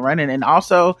the ground running. And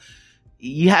also,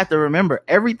 you have to remember,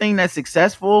 everything that's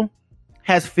successful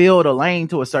has filled a lane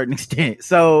to a certain extent.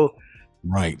 So,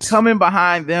 coming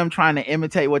behind them trying to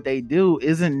imitate what they do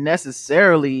isn't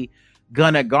necessarily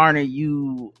going to garner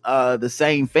you the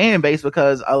same fan base,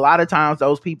 because a lot of times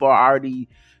those people are already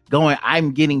going,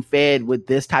 I'm getting fed with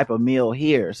this type of meal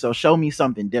here, so show me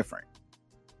something different.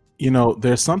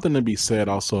 There's something to be said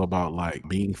also about, like,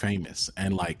 being famous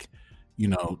and, like,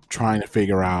 trying to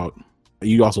figure out,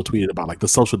 you also tweeted about, like, the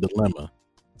social dilemma.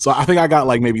 So I think I got,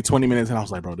 like, maybe 20 minutes and I was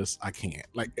like, bro, I can't.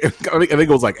 Like, I think it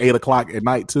was like 8:00 at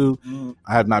night too. Mm.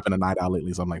 I have not been a night out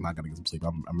lately, so I'm, like, not going to get some sleep.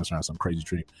 I'm messing around some crazy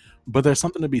dream. But there's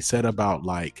something to be said about,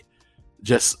 like,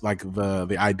 just, like,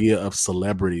 the idea of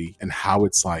celebrity and how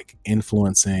it's, like,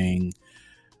 influencing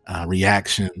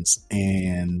reactions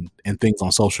and things on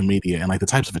social media and, like, the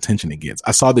types of attention it gets.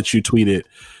 I saw that you tweeted,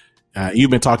 you've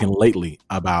been talking lately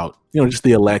about, just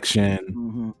the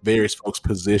election, various folks'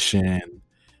 position.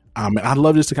 And I'd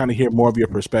love just to kind of hear more of your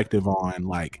perspective on,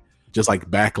 like, just,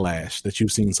 like, backlash that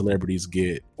you've seen celebrities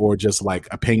get, or just, like,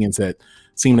 opinions that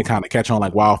seem to kind of catch on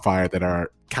like wildfire that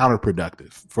are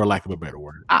counterproductive, for lack of a better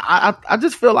word. I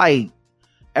just feel like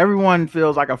everyone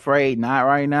feels like afraid not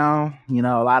right now. A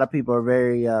lot of people are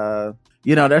very,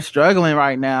 they're struggling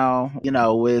right now,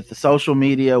 with social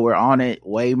media. We're on it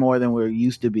way more than we're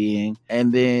used to being.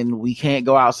 And then we can't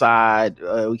go outside.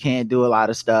 We can't do a lot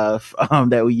of stuff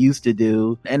that we used to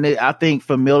do. And I think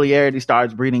familiarity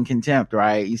starts breeding contempt,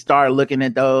 right? You start looking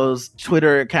at those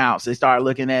Twitter accounts. They start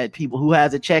looking at people who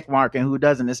has a check mark and who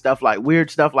doesn't, and stuff like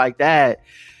weird stuff like that.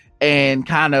 And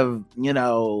kind of,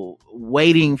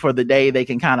 waiting for the day they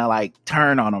can kind of, like,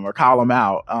 turn on them or call them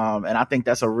out. And I think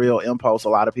that's a real impulse a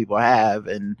lot of people have.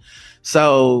 And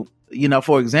so,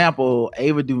 for example,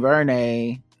 Ava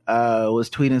DuVernay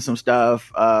was tweeting some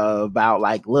stuff about,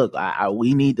 like, look,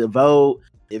 we need to vote.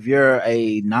 If you're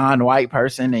a non-white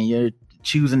person and you're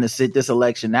choosing to sit this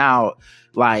election out,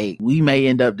 like we may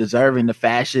end up deserving the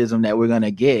fascism that we're going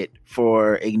to get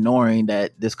for ignoring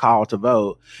this call to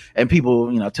vote. And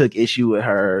people, took issue with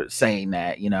her saying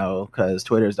that, because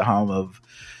Twitter is the home of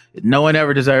no one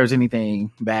ever deserves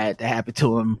anything bad to happen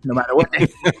to them, no matter what they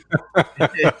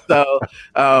do.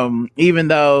 So even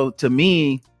though to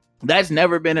me, that's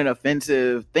never been an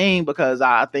offensive thing, because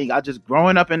I think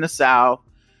growing up in the South,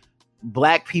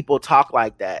 Black people talk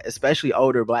like that, especially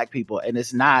older Black people. And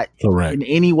it's not in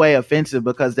any way offensive,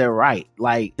 because they're right.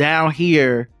 Like down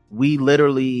here, we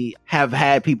literally have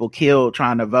had people killed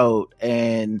trying to vote,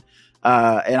 and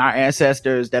our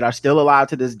ancestors that are still alive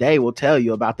to this day will tell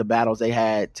you about the battles they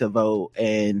had to vote.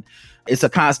 And it's a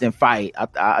constant fight.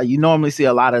 You normally see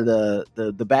a lot of the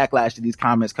backlash to these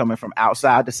comments coming from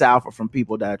outside the South, or from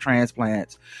people that are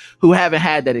transplants who haven't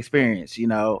had that experience,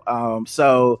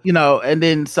 So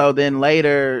then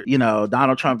later,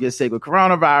 Donald Trump gets sick with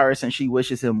coronavirus, and she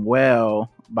wishes him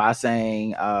well by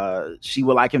saying she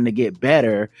would like him to get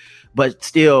better, but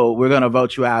still we're going to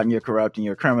vote you out and you're corrupt and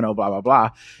you're a criminal, blah, blah, blah.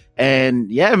 And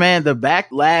yeah, man, the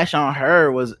backlash on her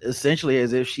was essentially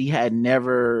as if she had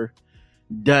never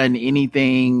done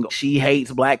anything. She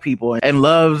hates Black people and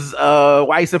loves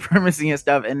white supremacy and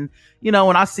stuff. And when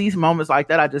I see moments like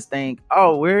that, I just think,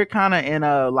 oh, we're kind of in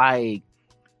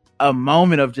a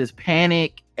moment of just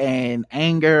panic and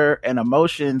anger and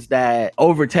emotions that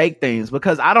overtake things,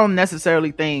 because I don't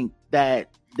necessarily think that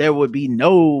there would be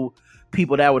no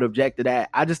people that would object to that.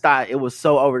 I just thought it was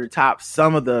so over the top.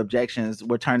 Some of the objections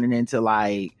were turning into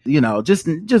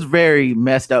just very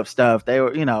messed up stuff. They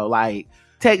were, like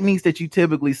techniques that you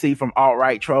typically see from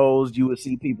alt-right trolls. You would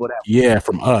see people that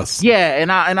from us. Yeah.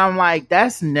 And I'm like,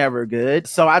 that's never good.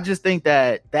 So I just think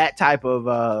that type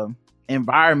of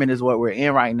environment is what we're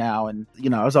in right now. And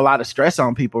there's a lot of stress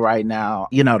on people right now,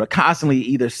 to constantly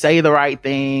either say the right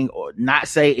thing or not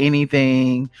say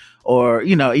anything, or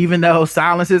even though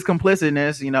silence is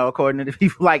complicitness, according to the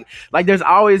people, like there's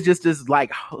always just this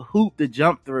like hoop to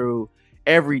jump through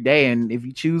every day. And if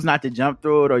you choose not to jump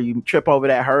through it, or you trip over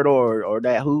that hurdle or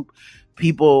that hoop,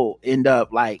 people end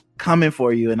up like coming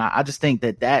for you. And I just think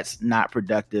that that's not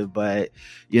productive. But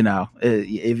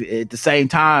if at the same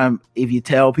time, if you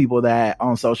tell people that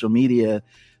on social media,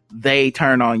 they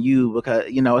turn on you, because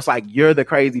it's like you're the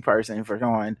crazy person for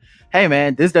going, hey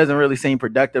man, this doesn't really seem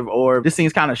productive, or this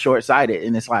seems kind of short-sighted.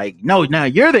 And it's like, no, now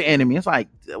you're the enemy. It's like,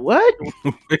 what?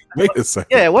 Make it sense.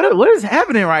 Yeah, what is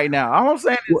happening right now? All I'm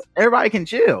saying is everybody can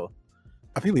chill.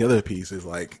 I think the other piece is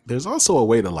like, there's also a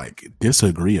way to like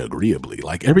disagree agreeably.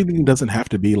 Like everything doesn't have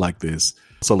to be like this.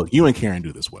 So look, you and Karen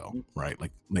do this well, right?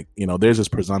 Like there's this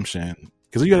presumption,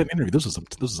 because you had an interview. This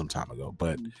was some time ago,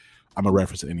 but I'm gonna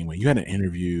reference it anyway. You had an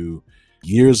interview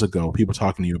years ago, people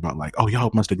talking to you about like, oh,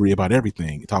 y'all must agree about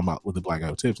everything. You're talking about with the Black Guy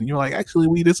Who Tips, and you're like, actually,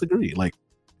 we disagree. Like,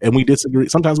 and we disagree.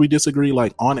 Sometimes we disagree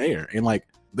like on air, and like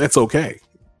that's okay.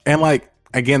 And like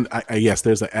again, yes,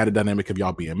 there's an added dynamic of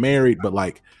y'all being married, but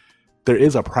like there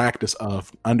is a practice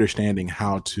of understanding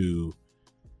how to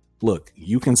look.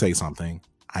 You can say something,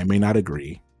 I may not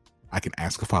agree. I can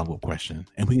ask a follow-up question,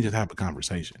 and we can just have a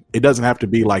conversation. It doesn't have to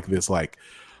be like this, like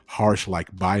harsh,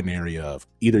 like binary of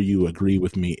either you agree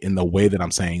with me in the way that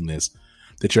I'm saying this,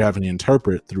 that you're having to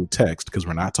interpret through text, because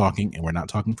we're not talking and we're not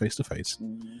talking face to face,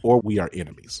 or we are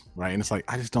enemies, right? And it's like,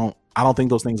 I don't think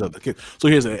those things are the case. So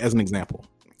here's as an example.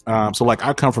 So like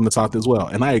I come from the South as well,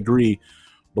 and I agree,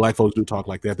 Black folks do talk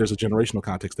like that. There's a generational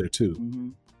context there too. Mm-hmm.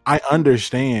 I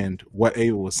understand what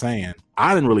Ava was saying.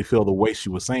 I didn't really feel the way she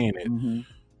was saying it. Mm-hmm.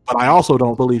 But I also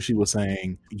don't believe she was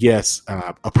saying, yes,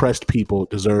 oppressed people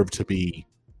deserve to be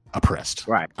oppressed.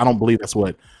 Right. I don't believe that's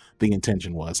what the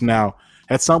intention was. Now,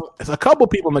 as a couple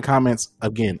people in the comments,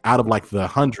 again, out of like the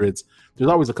hundreds, there's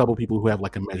always a couple people who have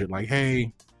like a measure, like,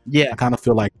 hey, I kind of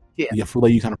feel like, I feel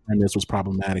like you kind of find this was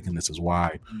problematic and this is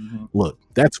why. Mm-hmm. Look,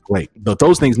 that's great. But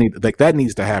those things that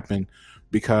needs to happen,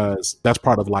 because that's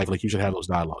part of life. Like you should have those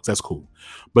dialogues. That's cool.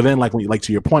 But then like when you, like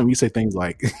to your point, when you say things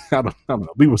like, I don't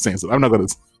know, people saying something. I'm not going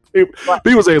to.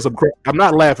 People saying some crap. I'm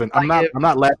not laughing. I'm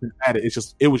not laughing at it.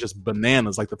 It was just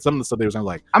bananas. Like some of the stuff they were saying,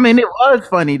 like. I mean, it was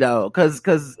funny though,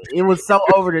 because it was so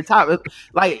over the top.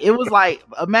 It was like,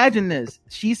 imagine this.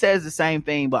 She says the same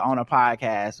thing, but on a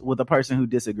podcast with a person who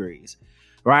disagrees,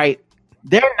 right?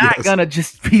 They're not gonna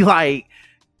just be like,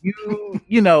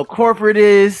 you know,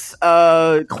 corporatists,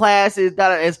 classes,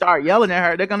 and start yelling at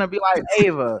her. They're gonna be like,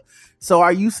 Ava, so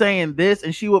are you saying this?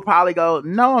 And she would probably go,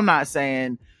 no, I'm not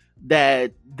saying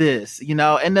that this, you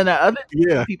know. And then the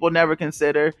other people never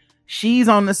consider, she's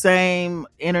on the same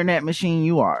internet machine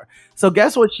you are. So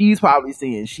guess what she's probably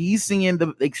seeing? She's seeing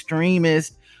the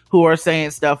extremists who are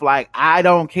saying stuff like, I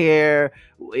don't care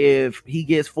if he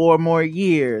gets 4 more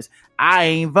years. I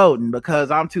ain't voting because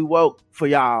I'm too woke for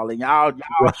y'all, and y'all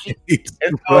Right.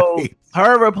 and so Right.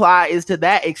 her reply is to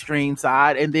that extreme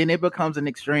side, and then it becomes an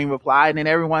extreme reply, and then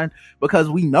everyone, because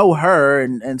we know her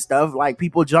and stuff, like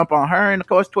people jump on her, and of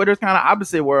course Twitter's kind of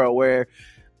opposite world where,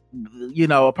 you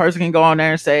know, a person can go on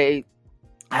there and say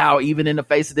how even in the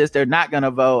face of this they're not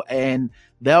gonna vote, and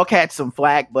they'll catch some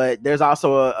flack, but there's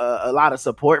also a lot of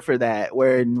support for that,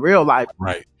 where in real life,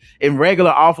 Right. in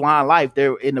regular offline life,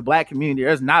 there in the Black community,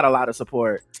 there's not a lot of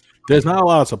support. There's not a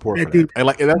lot of support for that. And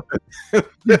like, and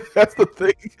that's the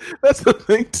thing. That's the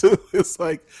thing too. It's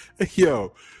like,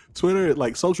 yo, Twitter,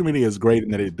 like social media is great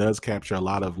in that it does capture a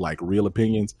lot of like real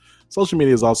opinions. Social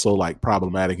media is also like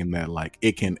problematic in that like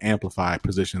it can amplify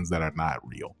positions that are not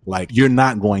real. Like you're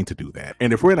not going to do that.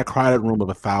 And if we're in a crowded room of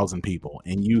 1,000 people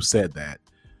and you said that,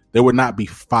 there would not be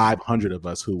 500 of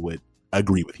us who would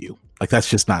agree with you. Like that's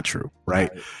just not true, right?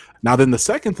 Now, then the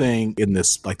second thing in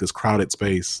this, like this crowded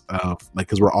space of like,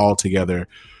 cause we're all together,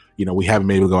 you know, we haven't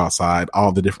been able to go outside,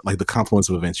 all the different, like the confluence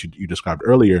of events you described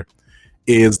earlier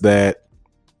is that,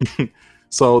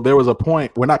 so there was a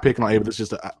point, we're not picking on Ava, it's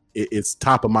just, it's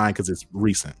top of mind cause it's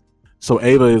recent. So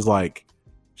Ava is like,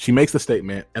 she makes the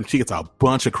statement and she gets a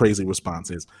bunch of crazy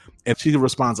responses and she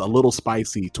responds a little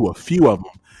spicy to a few of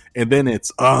them. And then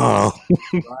it's, oh,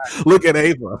 look at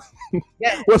Ava.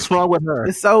 Yeah. What's wrong with her?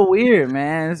 It's so weird,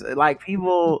 man. It's like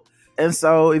people, and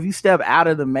so if you step out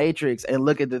of the matrix and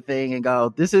look at the thing and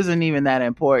go, this isn't even that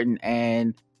important,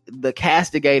 and the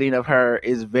castigating of her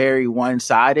is very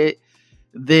one-sided,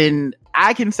 then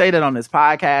I can say that on this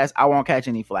podcast, I won't catch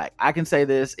any flack. I can say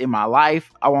this in my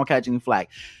life, I won't catch any flack.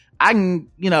 I can,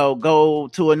 you know, go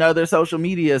to another social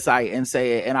media site and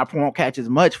say it, and I won't catch as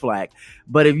much flack.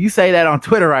 But if you say that on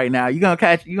Twitter right now, you're gonna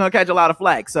catch a lot of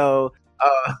flack. So,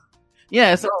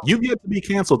 yeah. So you get to be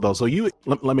canceled though. So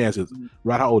let me ask you this,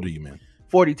 Rod, how old are you, man?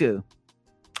 42.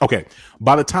 Okay.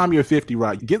 By the time you're 50,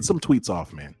 Rod, get some tweets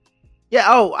off, man. Yeah.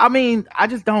 Oh, I mean, I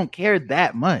just don't care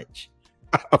that much.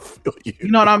 I feel you. You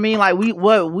know what I mean? Like we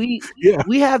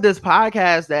have this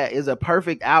podcast that is a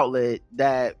perfect outlet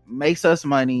that makes us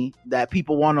money that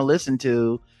people want to listen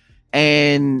to,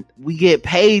 and we get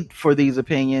paid for these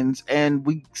opinions, and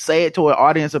we say it to an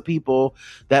audience of people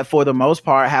that for the most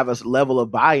part have a level of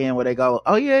buy-in where they go,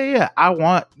 oh yeah, I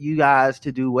want you guys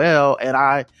to do well, and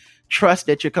I trust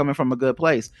that you're coming from a good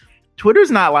place.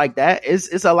 Twitter's not like that.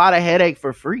 It's a lot of headache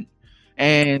for free.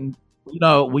 And you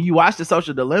know, when you watch The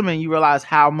Social Dilemma, you realize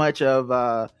how much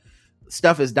of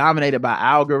stuff is dominated by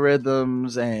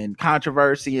algorithms and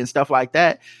controversy and stuff like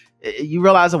that. You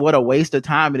realize what a waste of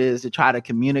time it is to try to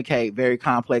communicate very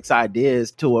complex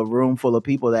ideas to a room full of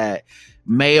people that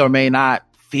may or may not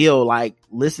feel like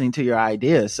listening to your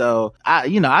ideas. So I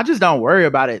just don't worry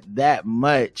about it that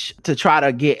much to try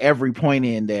to get every point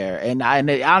in there. And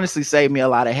it honestly saved me a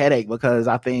lot of headache, because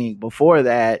I think before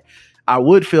that, I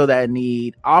would feel that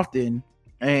need often,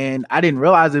 and I didn't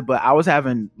realize it, but I was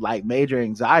having like major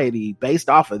anxiety based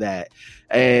off of that.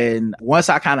 And once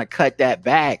I kind of cut that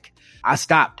back, I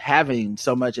stopped having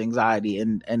so much anxiety,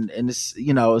 and it's,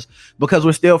 you know, it's because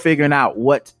we're still figuring out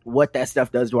what that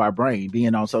stuff does to our brain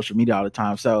being on social media all the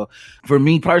time. So for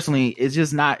me personally,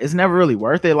 it's never really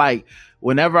worth it. Like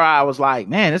whenever I was like,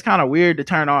 man, it's kind of weird to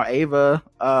turn on Ava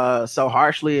so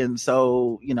harshly and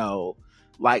so, you know,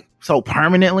 like so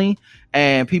permanently,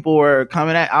 and people were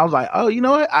coming at, I was like, oh, you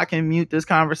know what? I can mute this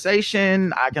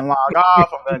conversation. I can log off.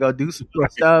 I'm going to go do some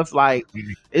stuff. Like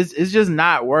it's just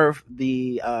not worth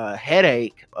the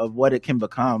headache of what it can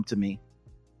become to me.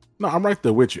 No, I'm right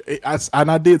there with you.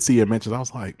 I did see your mentions. I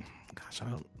was like, gosh,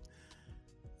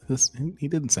 he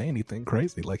didn't say anything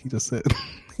crazy. Like he just said,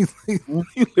 he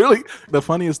literally, the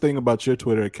funniest thing about your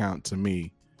Twitter account to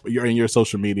me, your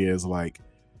social media is like,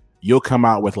 you'll come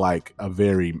out with like a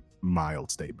very mild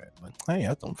statement, like, "Hey,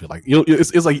 I don't feel like."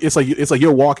 It's like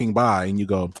you're walking by and you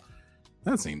go,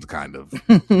 "That seems kind of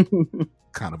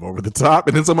over the top,"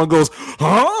 and then someone goes,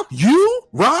 "Huh? You,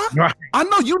 Rock? Right. I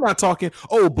know you're not talking.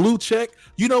 Oh, blue check.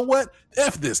 You know what?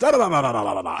 F this. Da, da, da, da, da,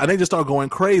 da, da. And they just start going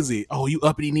crazy. Oh, you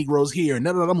uppity Negroes here. And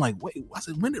I'm like, wait,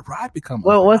 when did Rod become?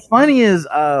 Well, what's funny is,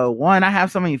 one, I have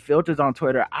so many filters on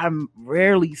Twitter. I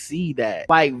rarely see that.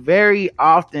 Like very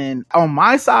often on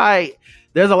my side,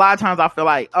 there's a lot of times I feel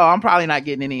like, oh, I'm probably not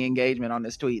getting any engagement on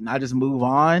this tweet, and I just move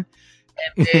on.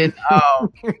 And then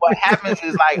what happens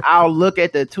is like I'll look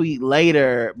at the tweet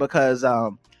later because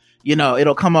you know,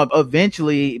 it'll come up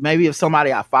eventually, maybe if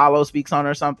somebody I follow speaks on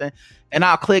or something, and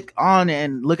I'll click on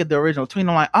and look at the original tweet, and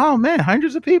I'm like, oh man,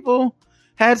 hundreds of people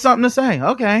had something to say.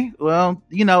 Okay, well,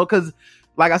 you know, because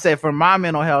like I said, for my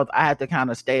mental health, I have to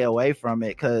kind of stay away from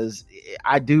it, because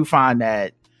I do find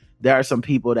that there are some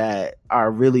people that are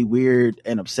really weird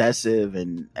and obsessive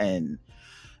and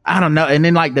I don't know. And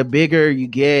then like the bigger you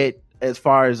get as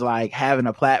far as like having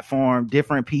a platform,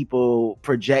 different people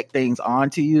project things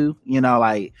onto you, you know,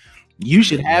 like you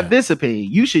should have this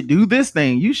opinion. You should do this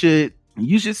thing. You should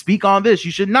speak on this.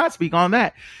 You should not speak on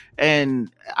that. And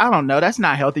I don't know, that's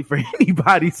not healthy for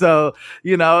anybody. So,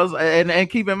 you know, and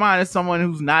keep in mind, it's someone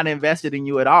who's not invested in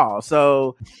you at all.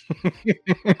 So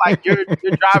like you're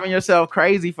driving yourself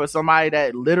crazy for somebody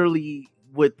that literally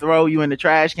would throw you in the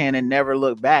trash can and never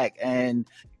look back. And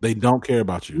they don't care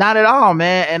about you. Not at all,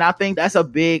 man. And I think that's a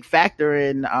big factor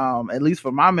in, at least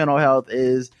for my mental health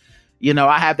is, you know,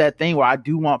 I have that thing where I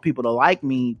do want people to like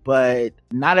me, but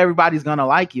not everybody's going to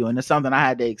like you. And it's something I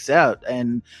had to accept.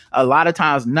 And a lot of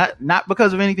times, not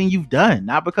because of anything you've done,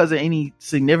 not because of any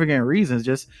significant reasons,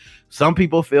 just some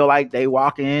people feel like they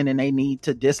walk in and they need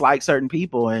to dislike certain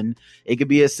people. And it could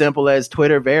be as simple as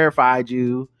Twitter verified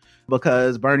you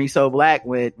because Bernie So Black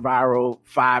went viral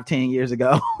 5-10 years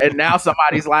ago. And now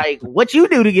somebody's like, what you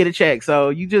do to get a check? So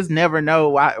you just never know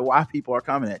why people are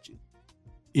coming at you.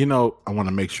 You know, I want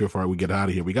to make sure before we get out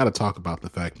of here, we got to talk about the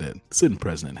fact that the sitting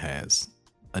president has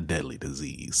a deadly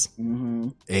disease. Mm-hmm.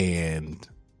 And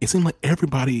it seems like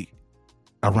everybody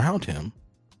around him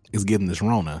is getting this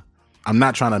Rona. I'm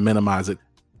not trying to minimize it.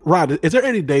 Rod, is there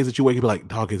any days that you wake up and be like,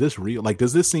 dog, is this real? Like,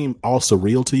 does this seem all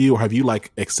surreal to you? Or have you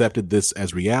like accepted this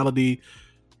as reality?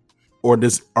 Or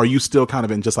are you still kind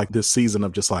of in just like this season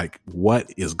of just like,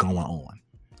 what is going on?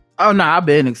 Oh, no, I've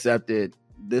been accepted.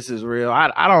 This is real.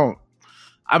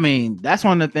 I mean, that's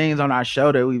one of the things on our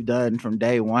show that we've done from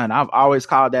day one. I've always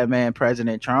called that man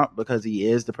President Trump because he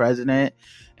is the president.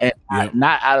 And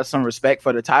not out of some respect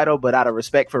for the title, but out of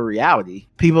respect for reality.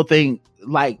 People think,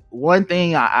 like, one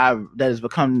thing that has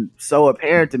become so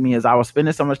apparent to me is I was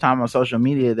spending so much time on social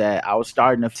media that I was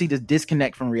starting to see this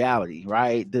disconnect from reality,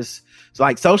 right? So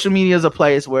like social media is a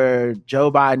place where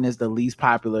Joe Biden is the least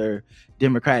popular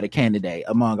Democratic candidate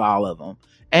among all of them.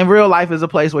 And real life is a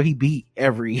place where he beat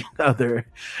every other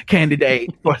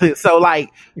candidate. So like,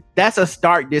 that's a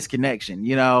stark disconnection,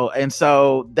 you know? And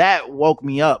so that woke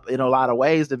me up in a lot of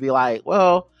ways to be like,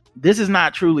 well, this is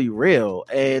not truly real.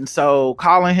 And so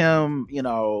calling him, you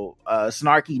know,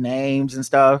 snarky names and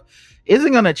stuff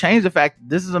isn't going to change the fact that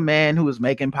this is a man who is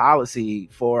making policy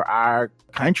for our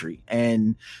country,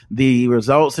 and the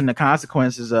results and the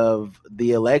consequences of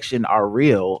the election are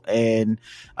real. And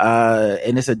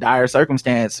it's a dire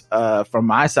circumstance from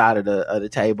my side of the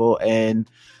table. And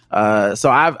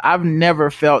so I've never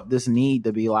felt this need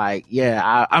to be like,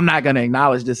 I'm not going to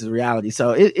acknowledge this as reality.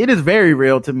 So it is very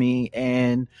real to me.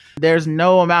 And there's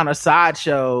no amount of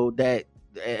sideshow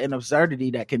and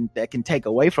absurdity that can take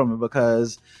away from it,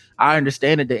 because I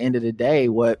understand at the end of the day,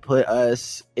 what put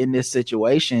us in this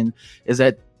situation is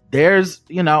that there's,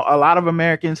 you know, a lot of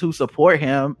Americans who support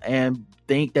him and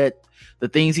think that the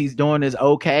things he's doing is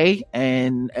okay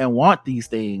and want these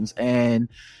things. And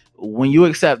when you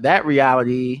accept that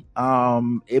reality,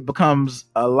 it becomes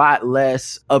a lot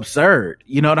less absurd.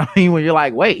 You know what I mean? When you're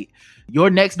like, wait,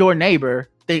 your next door neighbor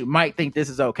might think this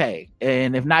is okay.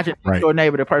 And if not your next door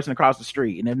neighbor, the person across the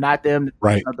street. And if not them,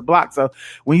 the block. So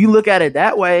when you look at it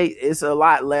that way, it's a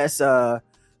lot less of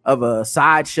a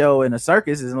sideshow and a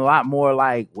circus. It's a lot more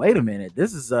like, wait a minute,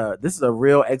 this is a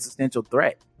real existential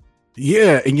threat.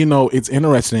 Yeah. And you know, it's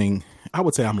interesting. I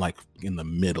would say I'm like in the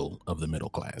middle of the middle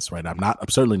class, right? I'm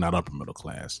certainly not upper middle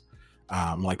class.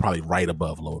 I'm like probably right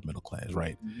above lower middle class,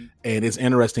 right? Mm-hmm. And it's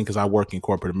interesting because I work in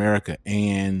corporate America,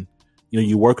 and you know,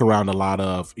 you work around a lot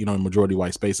of, you know, majority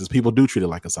white spaces. People do treat it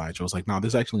like a sideshow. It's like, no,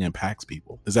 this actually impacts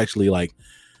people. This actually like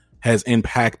has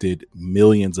impacted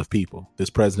millions of people. This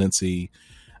presidency,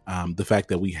 the fact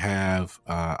that we have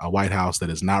a White House that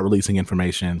is not releasing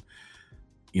information,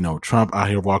 you know, Trump out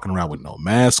here walking around with no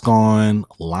mask on,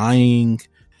 lying.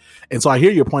 And so I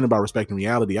hear your point about respecting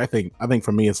reality. I think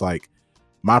for me, it's like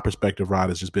my perspective, Rod,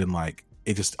 has just been like,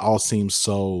 it just all seems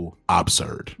so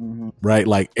absurd, right?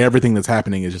 Like everything that's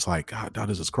happening is just like, God,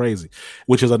 this is crazy.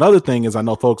 Which is another thing is I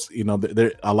know folks, you know, there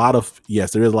is a lot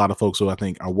of folks who I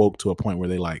think are woke to a point where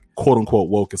they like, quote unquote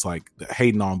woke. It's like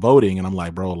hating on voting. And I'm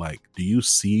like, bro, like, do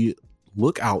you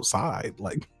look outside?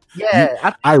 Like,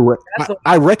 I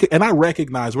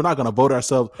recognize we're not going to vote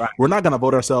ourselves. Right. We're not going to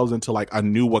vote ourselves into like a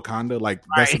new Wakanda. Like,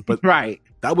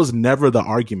 that was never the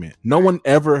argument. No one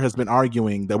ever has been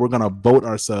arguing that we're going to vote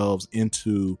ourselves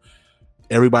into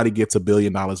everybody gets $1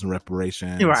 billion in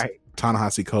reparations. Right.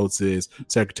 Ta-Nehisi Coates is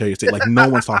Secretary of State. Like, no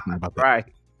one's talking about that. Right.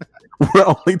 We're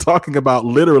only talking about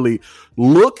literally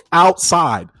look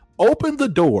outside, open the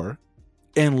door,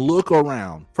 and look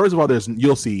around. First of all,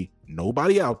 you'll see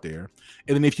nobody out there.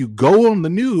 And then if you go on the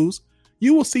news,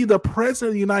 you will see the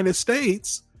president of the United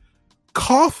States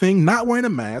coughing, not wearing a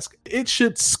mask. It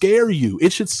should scare you.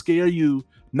 It should scare you.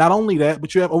 Not only that,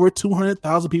 but you have over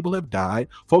 200,000 people have died.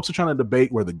 Folks are trying to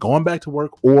debate whether going back to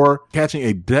work or catching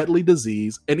a deadly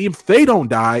disease. And if they don't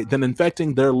die, then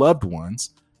infecting their loved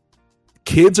ones.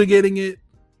 Kids are getting it.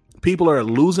 People are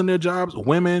losing their jobs.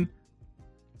 Women,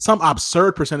 some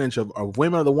absurd percentage of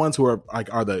women are the ones who are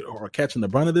like are catching the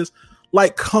brunt of this.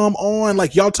 Like, come on.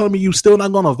 Like, y'all telling me you still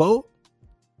not going to vote?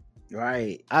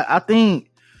 Right. I think,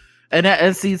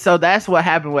 and see, so that's what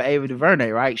happened with Ava DuVernay,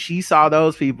 right? She saw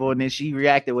those people and then she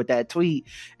reacted with that tweet,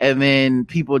 and then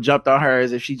people jumped on her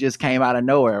as if she just came out of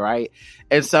nowhere, right?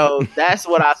 And so that's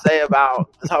what I say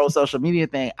about this whole social media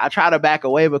thing. I try to back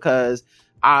away because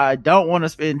I don't want to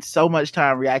spend so much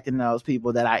time reacting to those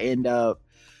people that I end up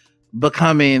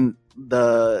becoming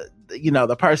the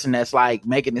person that's like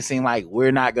making it seem like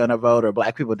we're not going to vote or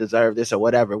black people deserve this or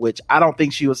whatever, which I don't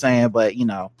think she was saying, but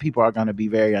people are going to be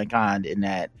very unkind in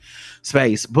that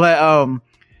space. But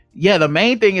yeah, the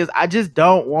main thing is I just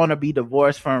don't want to be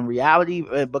divorced from reality,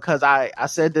 because I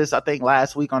said this, I think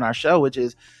last week on our show, which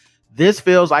is this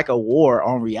feels like a war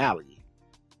on reality.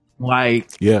 Like,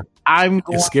 yeah,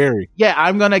 it's scary. Yeah,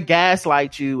 I'm going to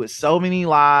gaslight you with so many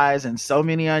lies and so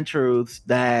many untruths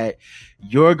that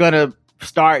you're going to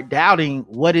start doubting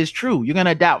what is true. You're going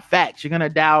to doubt facts. You're going to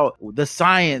doubt the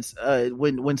science.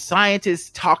 When scientists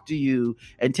talk to you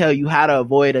and tell you how to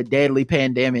avoid a deadly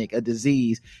pandemic, a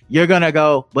disease, you're going to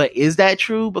go, but is that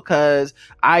true? Because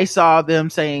I saw them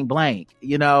saying blank,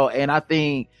 and I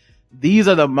think these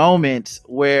are the moments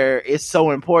where it's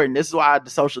so important. This is why The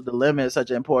Social Dilemma is such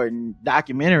an important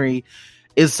documentary,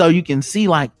 is so you can see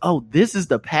like, oh, this is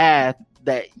the path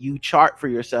that you chart for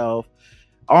yourself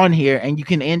on here, and you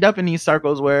can end up in these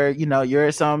circles where you're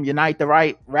at some Unite the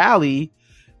Right rally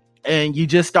and you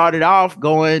just started off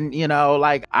going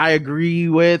like, I agree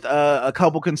with a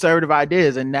couple conservative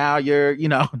ideas, and now you're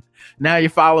now you're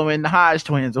following the Hodge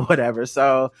twins or whatever.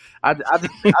 So I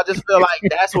just feel like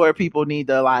that's where people need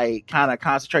to like kind of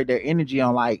concentrate their energy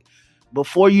on, like,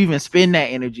 before you even spend that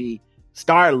energy,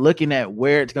 start looking at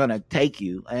where it's going to take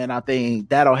you. And I think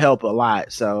that'll help a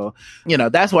lot. So,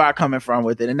 that's where I'm coming from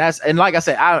with it. And like I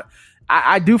said,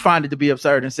 I do find it to be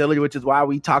absurd and silly, which is why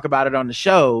we talk about it on the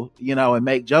show, and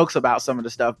make jokes about some of the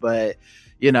stuff. But,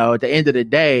 at the end of the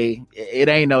day, it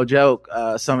ain't no joke.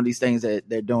 Some of these things that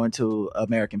they're doing to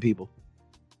American people.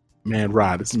 Man,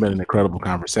 Rod, this has been an incredible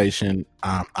conversation.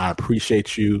 I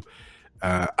appreciate you.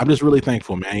 I'm just really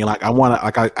thankful, man.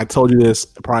 I told you this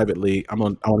privately. I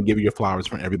want to give you your flowers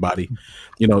from everybody.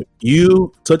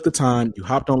 You took the time. You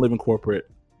hopped on Living Corporate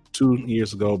 2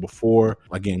 years ago. Before,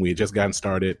 again, we had just gotten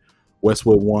started.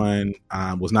 Westwood One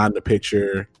was not in the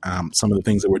picture. Some of the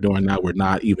things that we're doing now were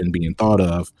not even being thought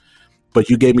of. But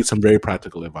you gave me some very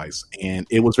practical advice, and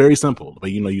it was very simple.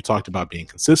 But you talked about being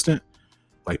consistent,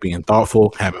 like being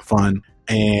thoughtful, having fun.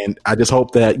 And I just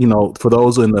hope that, for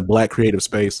those in the Black creative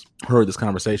space heard this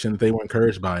conversation, that they were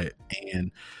encouraged by it.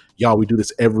 And y'all, we do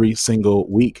this every single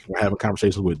week. We're having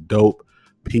conversations with dope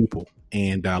people.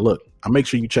 And look, I'll make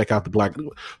sure you check out the Black.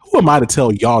 Who am I to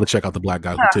tell y'all to check out the Black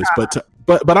Guy Who Tips?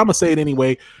 But I'm gonna say it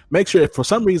anyway. Make sure if for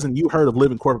some reason you heard of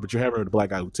Living Corporate, but you haven't heard of the Black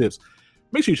Guy Who Tips,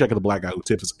 make sure you check out the Black Guy Who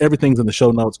Tips. Everything's in the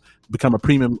show notes. Become a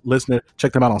premium listener.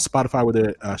 Check them out on Spotify where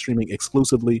they're streaming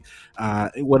exclusively.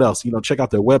 What else? Check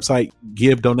out their website.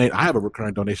 Give, donate. I have a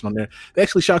recurring donation on there. They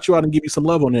actually shout you out and give you some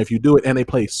love on there if you do it. And they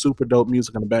play super dope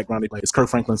music in the background. They play it's Kirk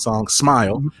Franklin's song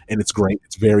 "Smile," and it's great.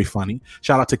 It's very funny.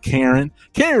 Shout out to Karen.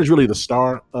 Karen is really the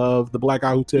star of the Black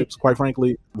Guy Who Tips. Quite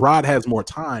frankly, Rod has more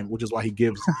time, which is why he's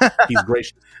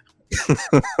gracious.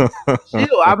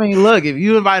 I mean, look, if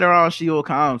you invite her on, she will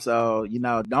come. So,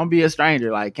 don't be a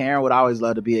stranger. Like, Karen would always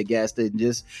love to be a guest, and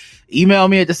just email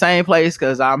me at the same place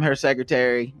because I'm her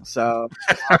secretary. So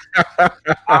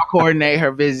I'll coordinate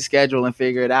her busy schedule and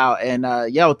figure it out. And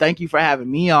thank you for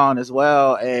having me on as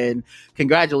well. And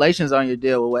congratulations on your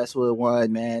deal with Westwood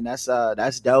One, man. That's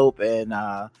dope. And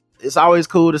it's always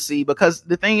cool to see, because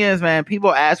the thing is, man,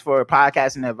 people ask for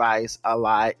podcasting advice a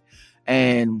lot,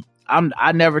 and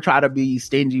I never try to be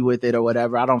stingy with it or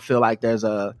whatever. I don't feel like there's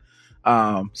a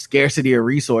scarcity of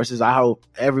resources. I hope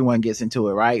everyone gets into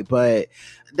it, right? But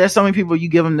there's so many people, you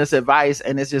give them this advice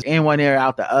and it's just in one ear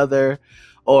out the other,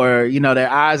 or their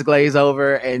eyes glaze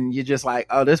over and you're just like,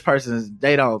 oh, this person,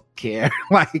 they don't care.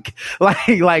 like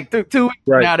 2 weeks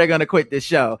right now they're gonna quit this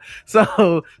show.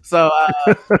 So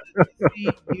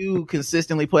you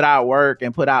consistently put out work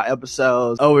and put out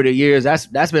episodes over the years.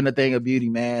 That's been the thing of beauty,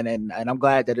 man, and I'm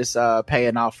glad that it's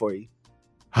paying off for you.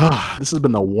 This has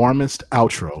been the warmest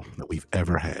outro that we've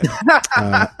ever had.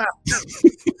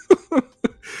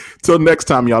 Till next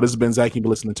time, y'all. This has been Zach. You've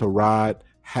been listening to Rod,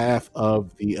 half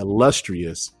of the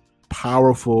illustrious,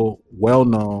 powerful,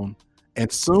 well-known,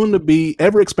 and soon to be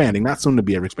ever expanding, not soon to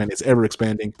be ever expanding, it's ever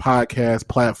expanding podcast,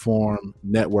 platform,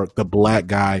 network, The Black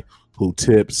Guy Who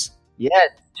Tips. Yeah,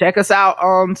 check us out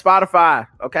on Spotify,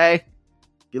 okay? If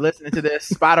you're listening to this,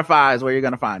 Spotify is where you're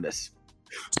going to find us.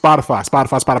 Spotify.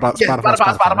 Yeah,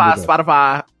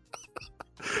 Spotify.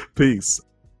 Peace.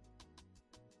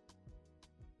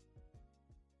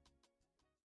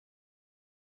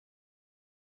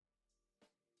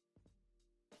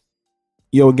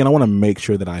 Yo, again, I want to make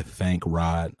sure that I thank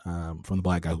Rod from The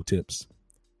Black Guy Who Tips.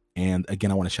 And again,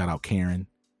 I want to shout out Karen,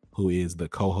 who is the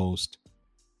co-host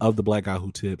of The Black Guy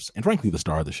Who Tips, and frankly, the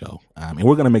star of the show. And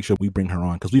we're going to make sure we bring her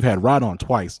on because we've had Rod on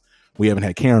twice. We haven't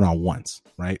had Karen on once,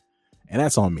 right? And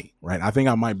that's on me, right? I think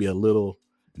I might be a little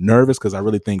nervous because I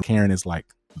really think Karen is like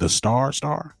the star.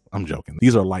 I'm joking.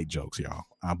 These are light jokes, y'all.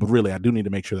 But really, I do need to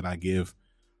make sure that I give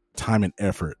time and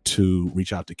effort to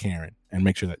reach out to Karen and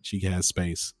make sure that she has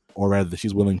space, or rather that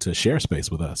she's willing to share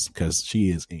space with us because she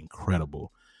is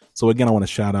incredible. So again, I want to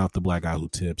shout out The Black Guy Who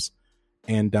Tips.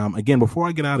 And again, before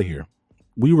I get out of here,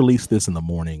 we released this in the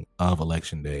morning of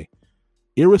Election Day.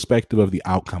 Irrespective of the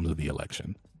outcomes of the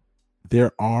election,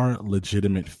 there are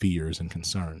legitimate fears and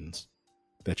concerns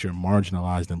that your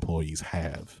marginalized employees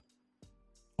have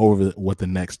over what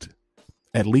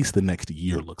at least the next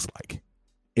year looks like.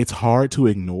 It's hard to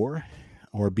ignore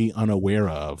or be unaware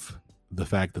of the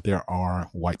fact that there are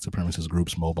white supremacist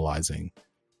groups mobilizing,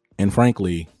 and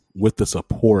frankly, with the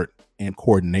support and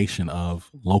coordination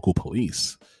of local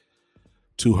police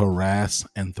to harass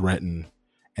and threaten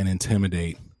and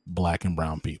intimidate Black and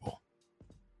brown people.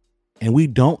 And we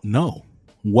don't know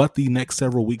what the next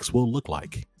several weeks will look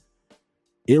like,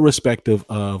 irrespective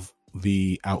of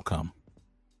the outcome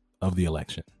of the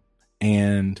election.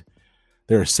 And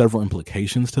there are several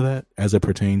implications to that as it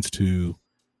pertains to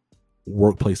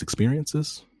workplace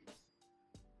experiences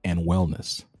and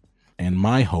wellness. And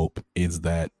my hope is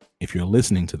that if you're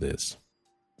listening to this,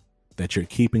 that you're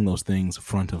keeping those things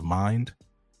front of mind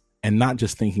and not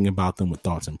just thinking about them with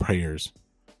thoughts and prayers,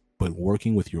 but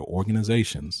working with your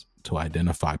organizations to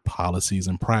identify policies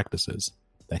and practices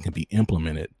that can be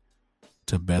implemented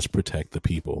to best protect the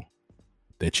people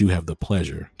that you have the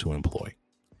pleasure to employ.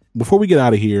 Before we get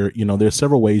out of here, there's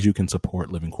several ways you can support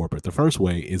Living Corporate. The first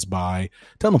way is by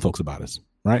telling folks about us,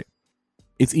 right?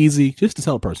 It's easy just to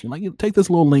tell a person, like, take this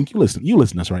little link. You listen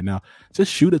to us right now. Just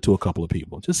shoot it to a couple of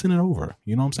people. Just send it over.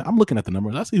 You know what I'm saying? I'm looking at the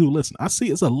numbers. I see who listens. I see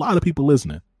it's a lot of people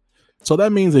listening. So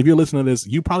that means if you're listening to this,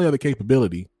 you probably have the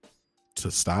capability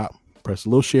to stop, press a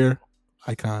little share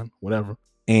icon, whatever,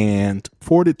 and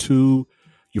forward it to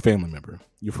your family member,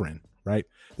 your friend, right?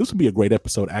 This would be a great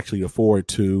episode actually to forward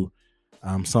to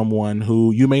someone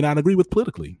who you may not agree with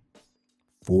politically.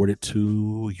 Forward it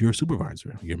to your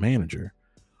supervisor, your manager,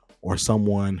 or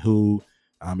someone who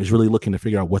is really looking to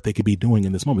figure out what they could be doing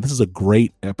in this moment. This is a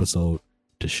great episode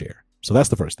to share. So that's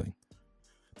the first thing.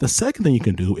 The second thing you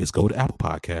can do is go to Apple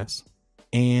Podcasts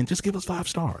and just give us 5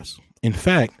 stars. In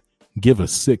fact, give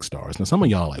us 6 stars. Now, some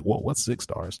of y'all are like, whoa, what's 6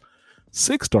 stars?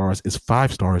 6 stars is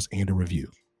 5 stars and a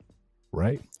review,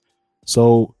 right?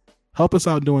 So help us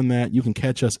out doing that. You can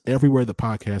catch us everywhere the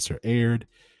podcasts are aired.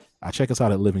 Check us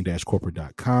out at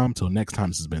living-corporate.com. Till next time,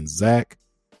 this has been Zach.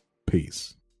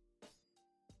 Peace.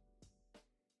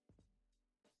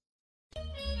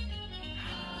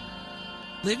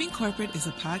 Living Corporate is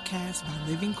a podcast by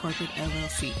Living Corporate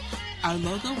LLC. Our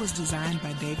logo was designed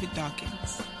by David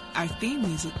Dawkins. Our theme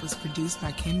music was produced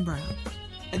by Ken Brown.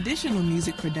 Additional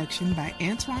music production by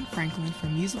Antoine Franklin for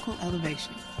Musical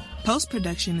Elevation.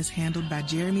 Post-production is handled by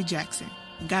Jeremy Jackson.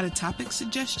 Got a topic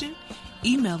suggestion?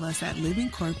 Email us at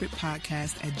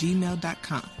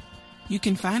livingcorporatepodcast@gmail.com. You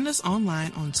can find us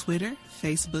online on Twitter,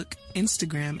 Facebook,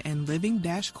 Instagram, and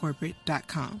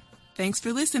living-corporate.com. Thanks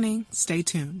for listening. Stay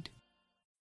tuned.